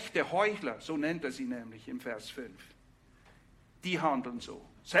 Selbstgerechte Heuchler, so nennt er sie nämlich im Vers 5, die handeln so.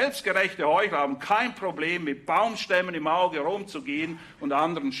 Selbstgerechte Heuchler haben kein Problem, mit Baumstämmen im Auge rumzugehen und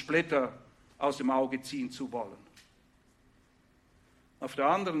anderen Splitter aus dem Auge ziehen zu wollen. Auf der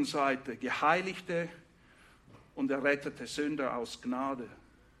anderen Seite geheiligte und errettete Sünder aus Gnade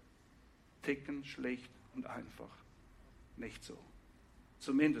ticken schlicht und einfach nicht so.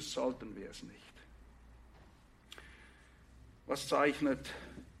 Zumindest sollten wir es nicht. Was zeichnet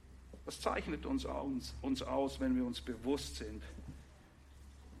Was zeichnet uns aus, wenn wir uns bewusst sind,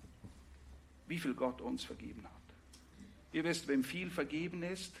 wie viel Gott uns vergeben hat? Ihr wisst, wem viel vergeben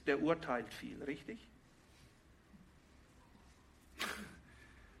ist, der urteilt viel, richtig?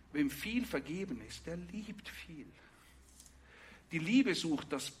 Wem viel vergeben ist, der liebt viel. Die Liebe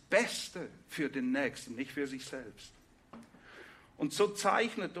sucht das Beste für den Nächsten, nicht für sich selbst. Und so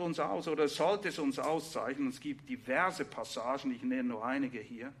zeichnet uns aus, oder sollte es uns auszeichnen, es gibt diverse Passagen, ich nenne nur einige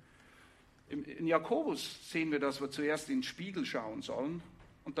hier. In Jakobus sehen wir, dass wir zuerst in den Spiegel schauen sollen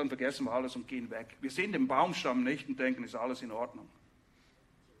und dann vergessen wir alles und gehen weg. Wir sehen den Baumstamm nicht und denken, ist alles in Ordnung.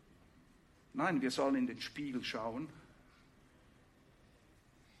 Nein, wir sollen in den Spiegel schauen.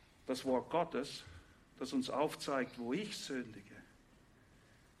 Das Wort Gottes, das uns aufzeigt, wo ich sündige,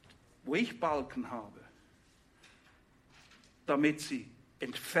 wo ich Balken habe, damit sie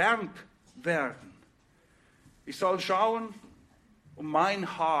entfernt werden. Ich soll schauen und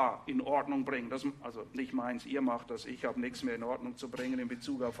mein Haar in Ordnung bringen. Also nicht meins, ihr macht das, ich habe nichts mehr in Ordnung zu bringen in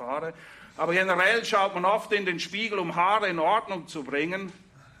Bezug auf Haare. Aber generell schaut man oft in den Spiegel, um Haare in Ordnung zu bringen,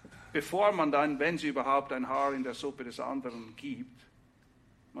 bevor man dann, wenn es überhaupt ein Haar in der Suppe des anderen gibt,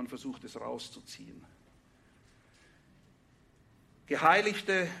 man versucht es rauszuziehen.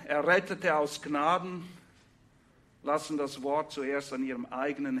 Geheiligte, Errettete aus Gnaden lassen das Wort zuerst an ihrem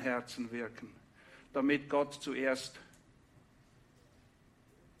eigenen Herzen wirken, damit Gott zuerst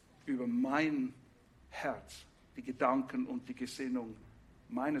über mein Herz die Gedanken und die Gesinnung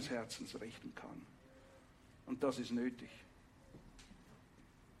meines Herzens richten kann. Und das ist nötig.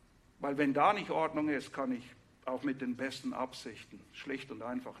 Weil wenn da nicht Ordnung ist, kann ich auch mit den besten Absichten schlicht und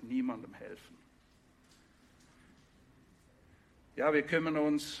einfach niemandem helfen. Ja, wir kümmern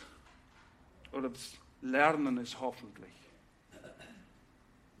uns oder lernen es hoffentlich.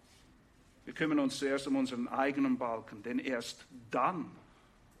 Wir kümmern uns zuerst um unseren eigenen Balken, denn erst dann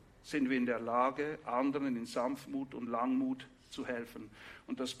sind wir in der Lage, anderen in Sanftmut und Langmut zu helfen.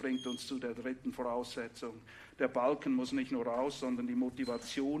 Und das bringt uns zu der dritten Voraussetzung. Der Balken muss nicht nur raus, sondern die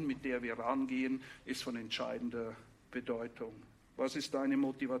Motivation, mit der wir rangehen, ist von entscheidender Bedeutung. Was ist deine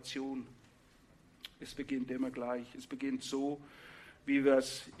Motivation? Es beginnt immer gleich. Es beginnt so, wie wir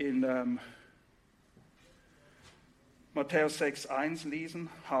es in Matthäus 6,1 lesen.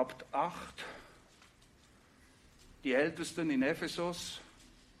 Habt Acht, die Ältesten in Ephesus,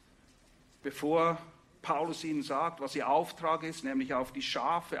 bevor Paulus ihnen sagt, was ihr Auftrag ist, nämlich auf die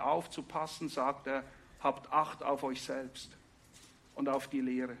Schafe aufzupassen, sagt er, habt Acht auf euch selbst und auf die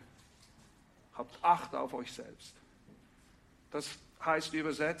Lehre. Habt Acht auf euch selbst. Das heißt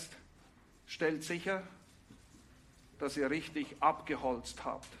übersetzt, stellt sicher, dass ihr richtig abgeholzt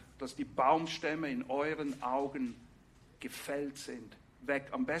habt, dass die Baumstämme in euren Augen gefällt sind, weg,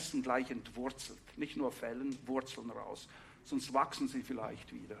 am besten gleich entwurzelt. Nicht nur fällen, Wurzeln raus, sonst wachsen sie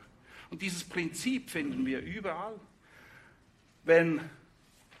vielleicht wieder. Und dieses Prinzip finden wir überall. Wenn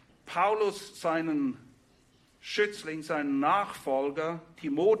Paulus seinen Schützling, seinen Nachfolger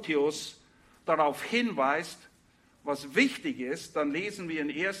Timotheus darauf hinweist, was wichtig ist, dann lesen wir in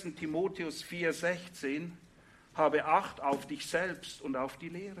 1. Timotheus 4,16, habe Acht auf dich selbst und auf die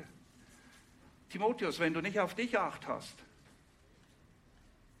Lehre. Timotheus, wenn du nicht auf dich Acht hast,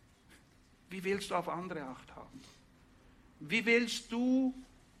 wie willst du auf andere Acht haben? Wie willst du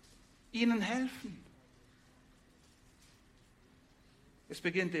ihnen helfen? Es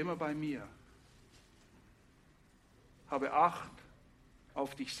beginnt immer bei mir. Habe Acht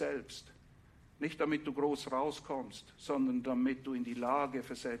auf dich selbst. Nicht damit du groß rauskommst, sondern damit du in die Lage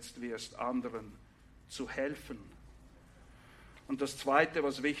versetzt wirst, anderen zu helfen. Und das Zweite,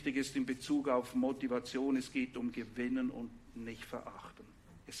 was wichtig ist in Bezug auf Motivation, es geht um Gewinnen und nicht verachten.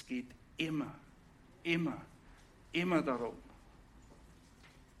 Es geht immer darum,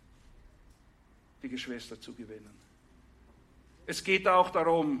 die Geschwister zu gewinnen. Es geht auch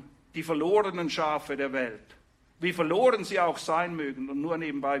darum, die verlorenen Schafe der Welt, wie verloren sie auch sein mögen, und nur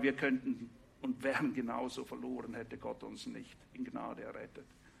nebenbei, wir könnten und wären genauso verloren, hätte Gott uns nicht in Gnade errettet.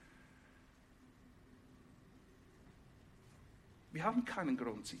 Wir haben keinen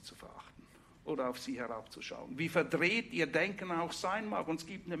Grund, sie zu verachten oder auf sie herabzuschauen. Wie verdreht ihr Denken auch sein mag, und es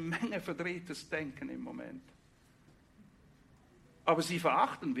gibt eine Menge verdrehtes Denken im Moment. Aber sie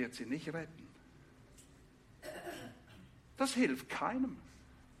verachten wird sie nicht retten. Das hilft keinem.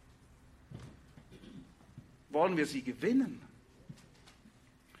 Wollen wir sie gewinnen?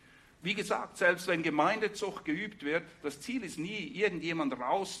 Wie gesagt, selbst wenn Gemeindezucht geübt wird, das Ziel ist nie, irgendjemand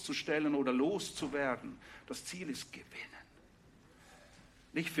rauszustellen oder loszuwerden. Das Ziel ist gewinnen.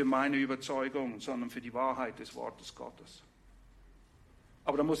 Nicht für meine Überzeugung, sondern für die Wahrheit des Wortes Gottes.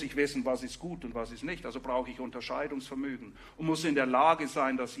 Aber da muss ich wissen, was ist gut und was ist nicht. Also brauche ich Unterscheidungsvermögen und muss in der Lage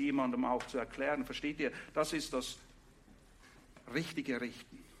sein, das jemandem auch zu erklären. Versteht ihr? Das ist das richtige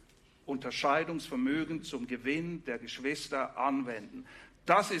Richten. Unterscheidungsvermögen zum Gewinn der Geschwister anwenden.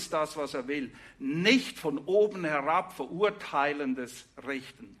 Das ist das, was er will. Nicht von oben herab verurteilendes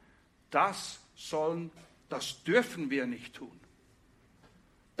Richten. Das dürfen wir nicht tun.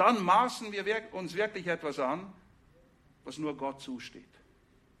 Dann maßen wir uns wirklich etwas an, was nur Gott zusteht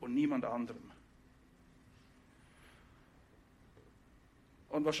und niemand anderem.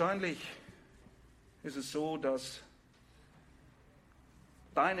 Und wahrscheinlich ist es so, dass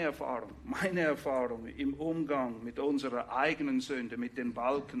deine Erfahrung, meine Erfahrung im Umgang mit unserer eigenen Sünde, mit den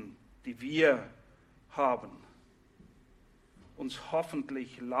Balken, die wir haben, uns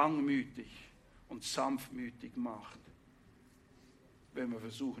hoffentlich langmütig und sanftmütig macht, wenn wir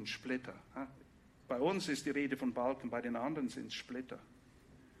versuchen, Splitter. Bei uns ist die Rede von Balken, bei den anderen sind es Splitter.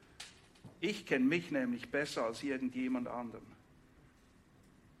 Ich kenne mich nämlich besser als irgendjemand anderen.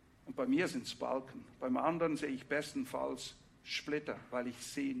 Und bei mir sind es Balken. Beim anderen sehe ich bestenfalls Splitter, weil ich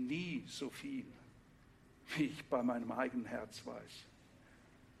sehe nie so viel, wie ich bei meinem eigenen Herz weiß.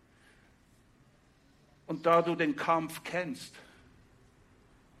 Und da du den Kampf kennst,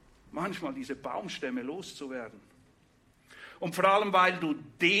 manchmal diese Baumstämme loszuwerden, und vor allem, weil du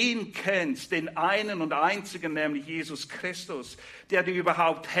den kennst, den einen und einzigen, nämlich Jesus Christus, der dir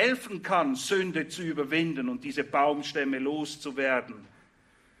überhaupt helfen kann, Sünde zu überwinden und diese Baumstämme loszuwerden.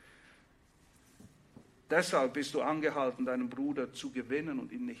 Deshalb bist du angehalten, deinen Bruder zu gewinnen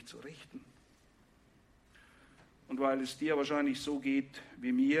und ihn nicht zu richten. Und weil es dir wahrscheinlich so geht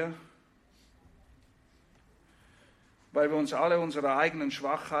wie mir, weil wir uns alle unserer eigenen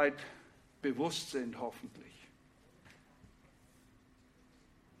Schwachheit bewusst sind, hoffentlich,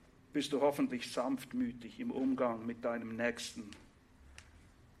 bist du hoffentlich sanftmütig im Umgang mit deinem Nächsten,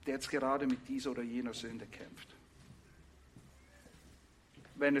 der jetzt gerade mit dieser oder jener Sünde kämpft.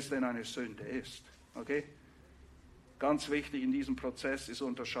 Wenn es denn eine Sünde ist. Okay? Ganz wichtig in diesem Prozess ist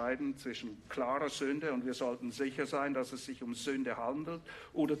unterscheiden zwischen klarer Sünde, und wir sollten sicher sein, dass es sich um Sünde handelt,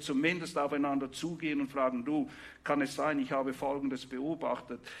 oder zumindest aufeinander zugehen und fragen, du, kann es sein, ich habe Folgendes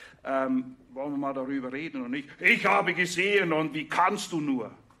beobachtet, wollen wir mal darüber reden und nicht, ich habe gesehen und wie kannst du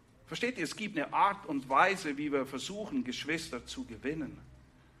nur? Versteht ihr, es gibt eine Art und Weise, wie wir versuchen, Geschwister zu gewinnen.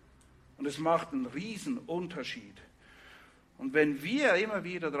 Und es macht einen riesen Unterschied. Und wenn wir immer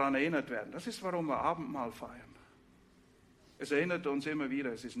wieder daran erinnert werden, das ist, warum wir Abendmahl feiern. Es erinnert uns immer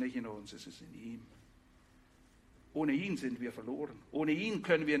wieder, es ist nicht in uns, es ist in ihm. Ohne ihn sind wir verloren. Ohne ihn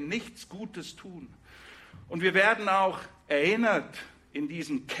können wir nichts Gutes tun. Und wir werden auch erinnert in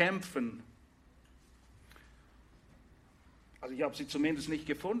diesen Kämpfen. Also ich habe sie zumindest nicht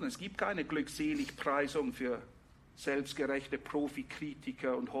gefunden. Es gibt keine Glückseligpreisung für selbstgerechte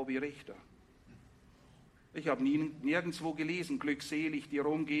Profikritiker und Hobbyrichter. Ich habe nirgendwo gelesen, glückselig, die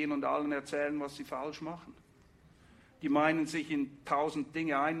rumgehen und allen erzählen, was sie falsch machen. Die meinen, sich in 1000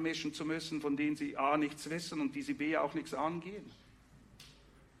 Dinge einmischen zu müssen, von denen sie A nichts wissen und die sie B auch nichts angehen.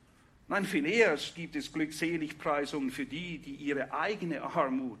 Nein, viel eher gibt es Glückseligpreisungen für die, die ihre eigene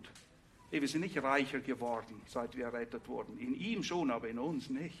Armut, wir sind nicht reicher geworden, seit wir errettet wurden. In ihm schon, aber in uns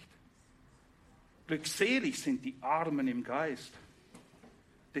nicht. Glückselig sind die Armen im Geist,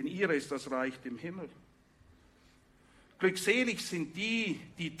 denn ihrer ist das Reich im Himmel. Glückselig sind die,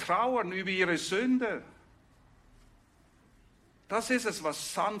 die trauern über ihre Sünde. Das ist es,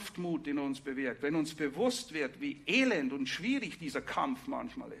 was Sanftmut in uns bewirkt, wenn uns bewusst wird, wie elend und schwierig dieser Kampf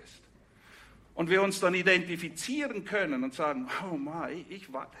manchmal ist. Und wir uns dann identifizieren können und sagen, oh Mann, ich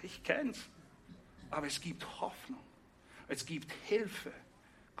kenn's, aber es gibt Hoffnung, es gibt Hilfe.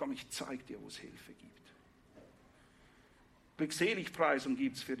 Komm, ich zeig dir, wo es Hilfe gibt. Glückseligpreisung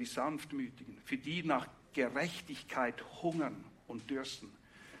gibt es für die Sanftmütigen, für die nach Gerechtigkeit hungern und dürsten,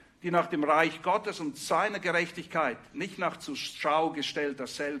 die nach dem Reich Gottes und seiner Gerechtigkeit, nicht nach zur Schau gestellter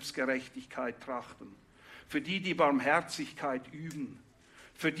Selbstgerechtigkeit trachten, für die, die Barmherzigkeit üben,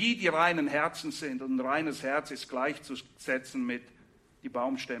 für die, die reinen Herzen sind. Und ein reines Herz ist gleichzusetzen mit, die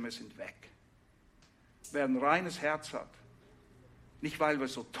Baumstämme sind weg. Wer ein reines Herz hat, nicht weil wir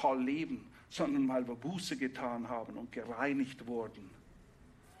so toll leben, sondern weil wir Buße getan haben und gereinigt wurden,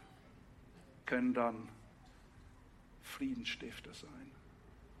 können dann Friedensstifter sein.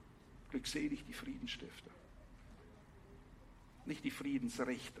 Glückselig die Friedensstifter. Nicht die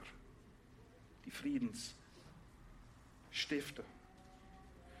Friedensrichter, die Friedensstifter.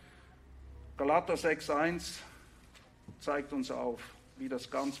 Galater 6,1 zeigt uns auf, wie das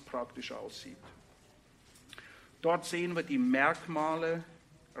ganz praktisch aussieht. Dort sehen wir die Merkmale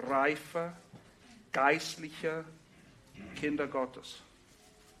reifer, geistlicher Kinder Gottes.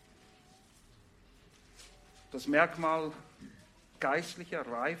 Das Merkmal geistlicher,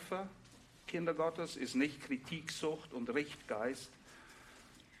 reifer Kinder Gottes ist nicht Kritiksucht und Richtgeist,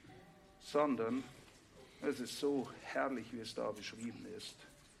 sondern es ist so herrlich, wie es da beschrieben ist.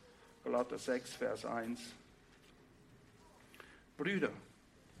 Galater 6, Vers 1. Brüder,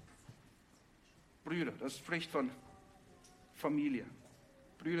 das spricht von Familie.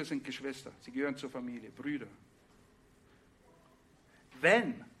 Brüder sind Geschwister, sie gehören zur Familie, Brüder.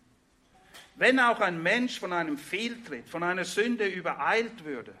 Wenn auch ein Mensch von einem Fehltritt, von einer Sünde übereilt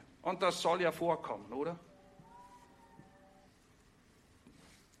würde, und das soll ja vorkommen, oder?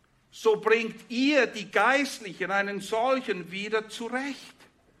 So bringt ihr, die Geistlichen, einen solchen wieder zurecht.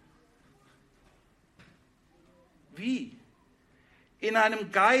 Wie? In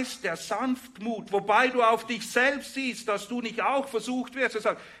einem Geist der Sanftmut, wobei du auf dich selbst siehst, dass du nicht auch versucht wirst, zu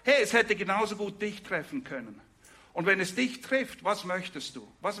sagen, hey, es hätte genauso gut dich treffen können. Und wenn es dich trifft, was möchtest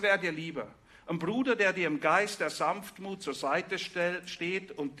du? Was wäre dir lieber? Ein Bruder, der dir im Geist der Sanftmut zur Seite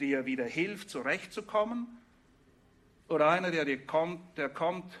steht und dir wieder hilft, zurechtzukommen? Oder einer, der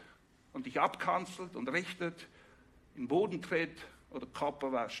kommt und dich abkanzelt und richtet, in den Boden tritt oder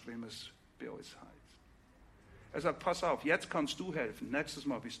Körper wäscht, wie man es bei uns heißt? Er sagt, pass auf, jetzt kannst du helfen. Nächstes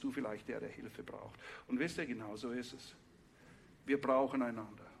Mal bist du vielleicht der Hilfe braucht. Und wisst ihr, genau so ist es. Wir brauchen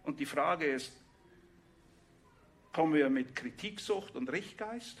einander. Und die Frage ist, kommen wir mit Kritiksucht und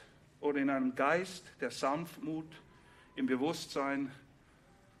Richtgeist oder in einem Geist der Sanftmut, im Bewusstsein,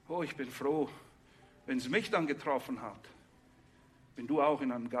 oh, ich bin froh, wenn es mich dann getroffen hat, wenn du auch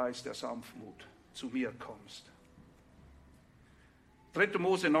in einem Geist der Sanftmut zu mir kommst. 3.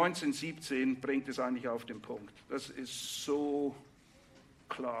 Mose 19, 17 bringt es eigentlich auf den Punkt. Das ist so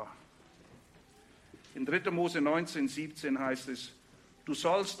klar. In 3. Mose 19, 17 heißt es, du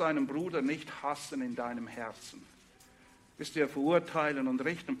sollst deinen Bruder nicht hassen in deinem Herzen. Wisst ihr, verurteilen und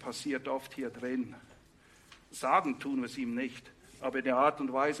richten passiert oft hier drin. Sagen tun wir es ihm nicht, aber in der Art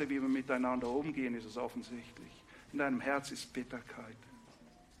und Weise, wie wir miteinander umgehen, ist es offensichtlich. In deinem Herz ist Bitterkeit.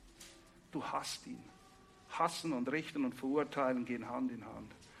 Du hasst ihn. Hassen und richten und verurteilen gehen Hand in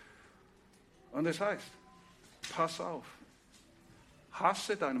Hand. Und es heißt, pass auf,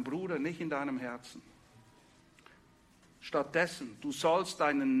 hasse deinen Bruder nicht in deinem Herzen. Stattdessen, du sollst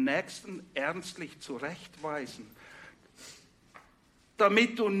deinen Nächsten ernstlich zurechtweisen,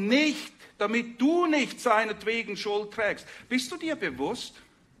 damit du nicht seinetwegen Schuld trägst. Bist du dir bewusst,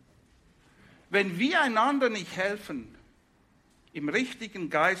 wenn wir einander nicht helfen, im richtigen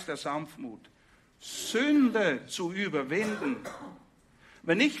Geist der Sanftmut, Sünde zu überwinden.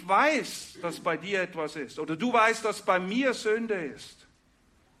 Wenn ich weiß, dass bei dir etwas ist, oder du weißt, dass bei mir Sünde ist,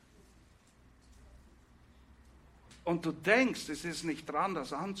 und du denkst, es ist nicht dran,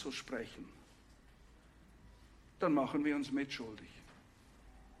 das anzusprechen, dann machen wir uns mitschuldig.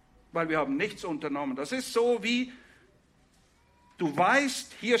 Weil wir haben nichts unternommen. Das ist so wie, du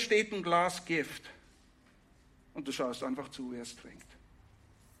weißt, hier steht ein Glas Gift, und du schaust einfach zu, wie es trinkt.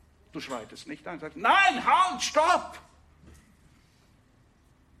 Du schreitest nicht ein und sagst, nein, halt, stopp!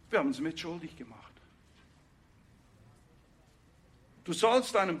 Wir haben uns mitschuldig gemacht. Du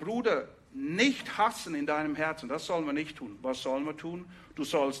sollst deinen Bruder nicht hassen in deinem Herzen. Das soll man nicht tun. Was soll man tun? Du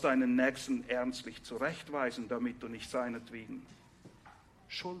sollst deinen Nächsten ernstlich zurechtweisen, damit du nicht seinetwegen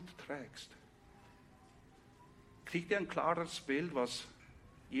Schuld trägst. Kriegt ihr ein klares Bild, was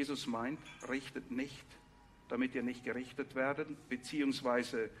Jesus meint? Richtet nicht, damit ihr nicht gerichtet werdet,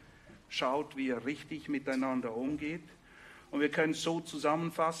 beziehungsweise schaut, wie ihr richtig miteinander umgeht. Und wir können es so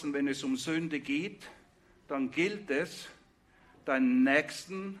zusammenfassen, wenn es um Sünde geht, dann gilt es, deinen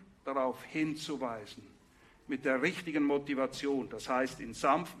Nächsten darauf hinzuweisen, mit der richtigen Motivation. Das heißt in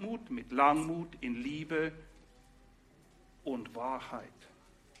Sanftmut, mit Langmut, in Liebe und Wahrheit,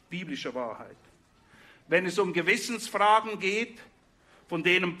 biblischer Wahrheit. Wenn es um Gewissensfragen geht, von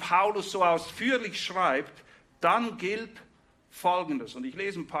denen Paulus so ausführlich schreibt, dann gilt Folgendes, und ich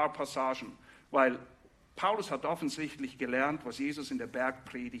lese ein paar Passagen, weil Paulus hat offensichtlich gelernt, was Jesus in der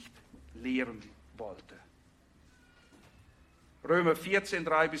Bergpredigt lehren wollte. Römer 14,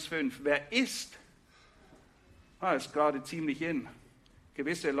 3-5. Wer isst, ist gerade ziemlich in.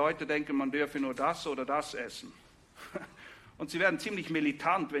 Gewisse Leute denken, man dürfe nur das oder das essen. Und sie werden ziemlich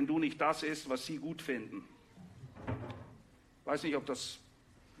militant, wenn du nicht das isst, was sie gut finden. Ich weiß nicht, ob das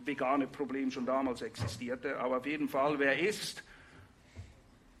vegane Problem schon damals existierte, aber auf jeden Fall, wer isst,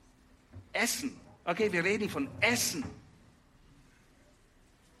 Essen. Okay, wir reden von Essen.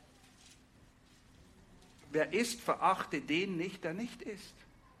 Wer isst, verachte den nicht, der nicht isst.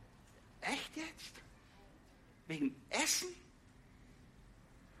 Echt jetzt? Wegen Essen?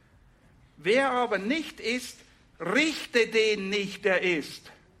 Wer aber nicht isst, richte den nicht, der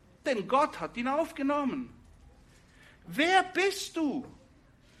isst. Denn Gott hat ihn aufgenommen. Wer bist du?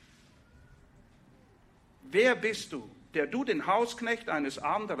 Wer bist du, der du den Hausknecht eines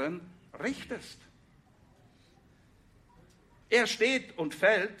anderen richtest? Er steht und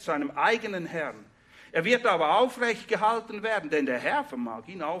fällt seinem eigenen Herrn. Er wird aber aufrecht gehalten werden, denn der Herr vermag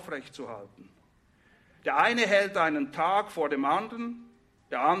ihn aufrecht zu halten. Der eine hält einen Tag vor dem anderen,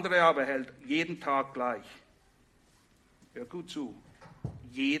 der andere aber hält jeden Tag gleich. Hör gut zu.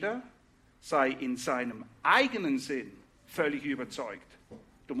 Jeder sei in seinem eigenen Sinn völlig überzeugt.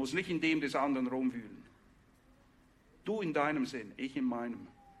 Du musst nicht in dem des anderen rumwühlen. Du in deinem Sinn, ich in meinem,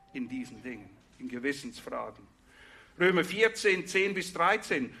 in diesen Dingen, in Gewissensfragen. Römer 14, 10 bis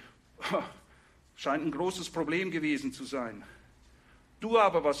 13, scheint ein großes Problem gewesen zu sein. Du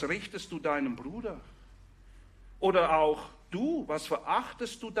aber, was richtest du deinem Bruder? Oder auch du, was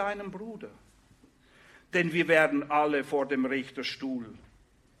verachtest du deinem Bruder? Denn wir werden alle vor dem Richterstuhl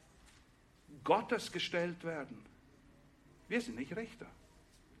Gottes gestellt werden. Wir sind nicht Richter.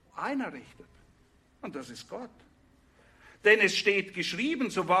 Einer richtet. Und das ist Gott. Denn es steht geschrieben,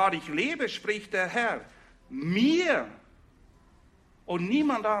 so wahr ich lebe, spricht der Herr, mir und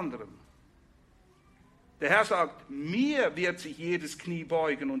niemand anderem. Der Herr sagt, mir wird sich jedes Knie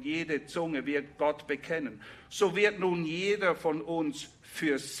beugen und jede Zunge wird Gott bekennen. So wird nun jeder von uns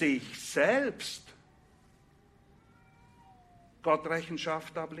für sich selbst Gott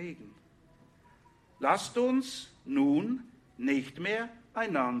Rechenschaft ablegen. Lasst uns nun nicht mehr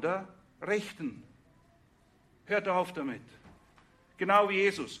einander richten. Hört auf damit. Genau wie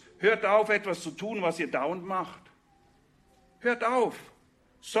Jesus. Hört auf, etwas zu tun, was ihr dauernd macht. Hört auf.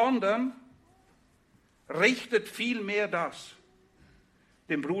 Sondern richtet vielmehr das,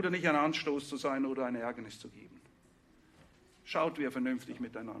 dem Bruder nicht ein Anstoß zu sein oder ein Ärgernis zu geben. Schaut, wie er vernünftig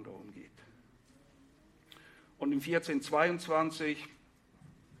miteinander umgeht. Und im 14,22,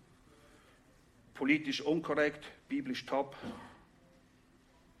 politisch unkorrekt, biblisch top.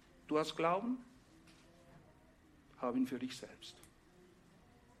 Du hast Glauben? Hab ihn für dich selbst.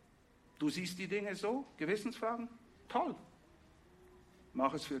 Du siehst die Dinge so, Gewissensfragen? Toll.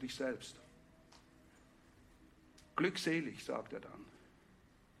 Mach es für dich selbst. Glückselig, sagt er dann,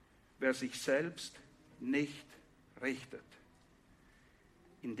 wer sich selbst nicht richtet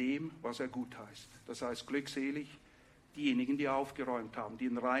in dem, was er gut heißt. Das heißt, glückselig diejenigen, die aufgeräumt haben, die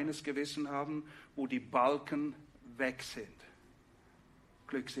ein reines Gewissen haben, wo die Balken weg sind.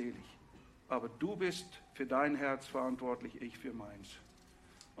 Glückselig. Aber du bist für dein Herz verantwortlich, ich für meins.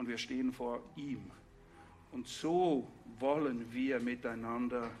 Und wir stehen vor ihm. Und so wollen wir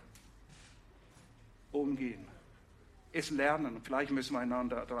miteinander umgehen. Es lernen. Vielleicht müssen wir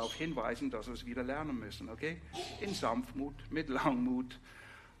einander darauf hinweisen, dass wir es wieder lernen müssen. Okay? In Sanftmut, mit Langmut.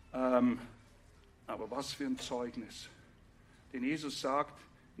 Aber was für ein Zeugnis. Denn Jesus sagt,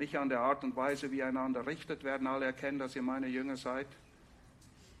 nicht an der Art und Weise, wie ihr einander richtet, werden alle erkennen, dass ihr meine Jünger seid,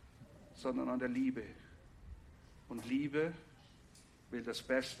 sondern an der Liebe. Und Liebe will das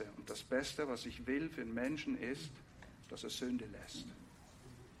Beste. Und das Beste, was ich will für den Menschen, ist, dass er Sünde lässt.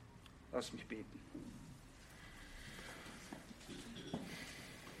 Lass mich beten.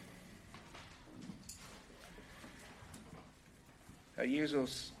 Herr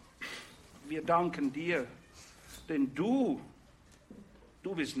Jesus, wir danken dir, denn du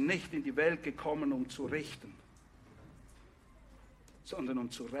bist nicht in die Welt gekommen, um zu richten, sondern um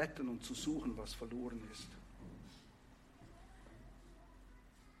zu retten und zu suchen, was verloren ist.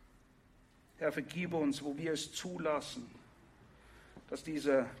 Herr, vergib uns, wo wir es zulassen, dass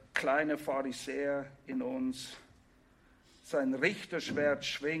dieser kleine Pharisäer in uns sein Richterschwert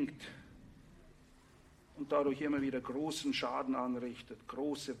schwingt und dadurch immer wieder großen Schaden anrichtet,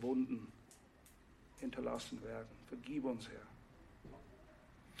 große Wunden hinterlassen werden. Vergib uns, Herr.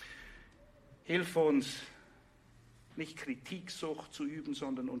 Hilf uns, nicht Kritiksucht zu üben,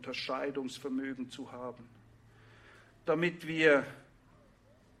 sondern Unterscheidungsvermögen zu haben, damit wir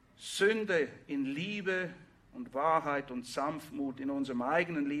Sünde in Liebe und Wahrheit und Sanftmut in unserem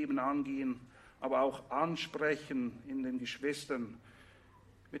eigenen Leben angehen, aber auch ansprechen in den Geschwistern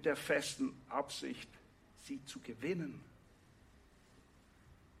mit der festen Absicht, sie zu gewinnen.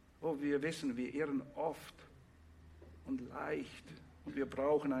 Oh, wir wissen, wir irren oft und leicht und wir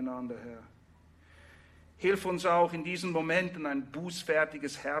brauchen einander, Herr. Hilf uns auch in diesen Momenten ein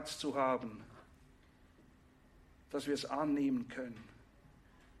bußfertiges Herz zu haben, dass wir es annehmen können,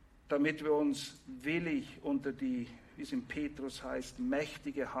 damit wir uns willig unter die, wie es in Petrus heißt,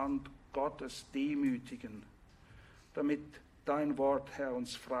 mächtige Hand Gottes demütigen, damit dein Wort, Herr,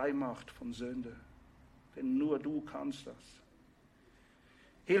 uns frei macht von Sünde. Denn nur du kannst das.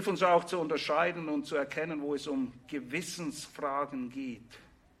 Hilf uns auch zu unterscheiden und zu erkennen, wo es um Gewissensfragen geht.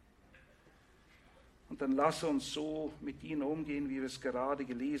 Und dann lass uns so mit ihnen umgehen, wie wir es gerade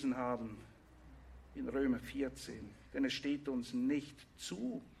gelesen haben in Römer 14. Denn es steht uns nicht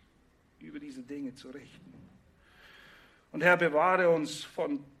zu, über diese Dinge zu richten. Und Herr, bewahre uns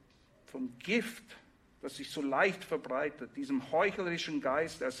vom Gift, das sich so leicht verbreitet, diesem heuchlerischen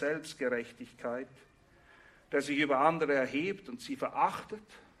Geist der Selbstgerechtigkeit, der sich über andere erhebt und sie verachtet,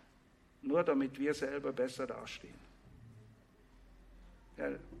 nur damit wir selber besser dastehen.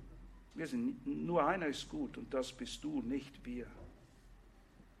 Herr, nur einer ist gut und das bist du, nicht wir.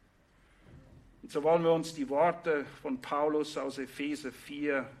 Und so wollen wir uns die Worte von Paulus aus Epheser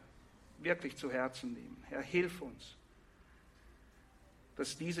 4 wirklich zu Herzen nehmen. Herr, hilf uns,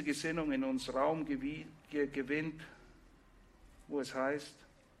 dass diese Gesinnung in uns Raum gewinnt, wo es heißt,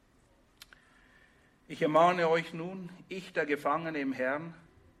 ich ermahne euch nun, ich der Gefangene im Herrn,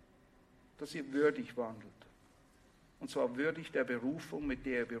 dass ihr würdig wandelt. Und zwar würdig der Berufung, mit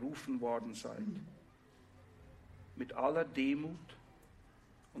der ihr berufen worden seid. Mit aller Demut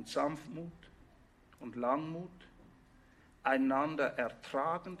und Sanftmut und Langmut, einander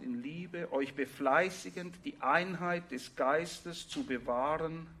ertragend in Liebe, euch befleißigend, die Einheit des Geistes zu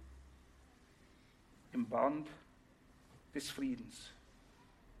bewahren im Band des Friedens.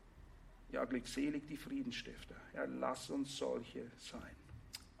 Ja, glückselig die Friedensstifter. Ja, lass uns solche sein.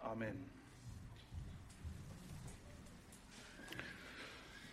 Amen.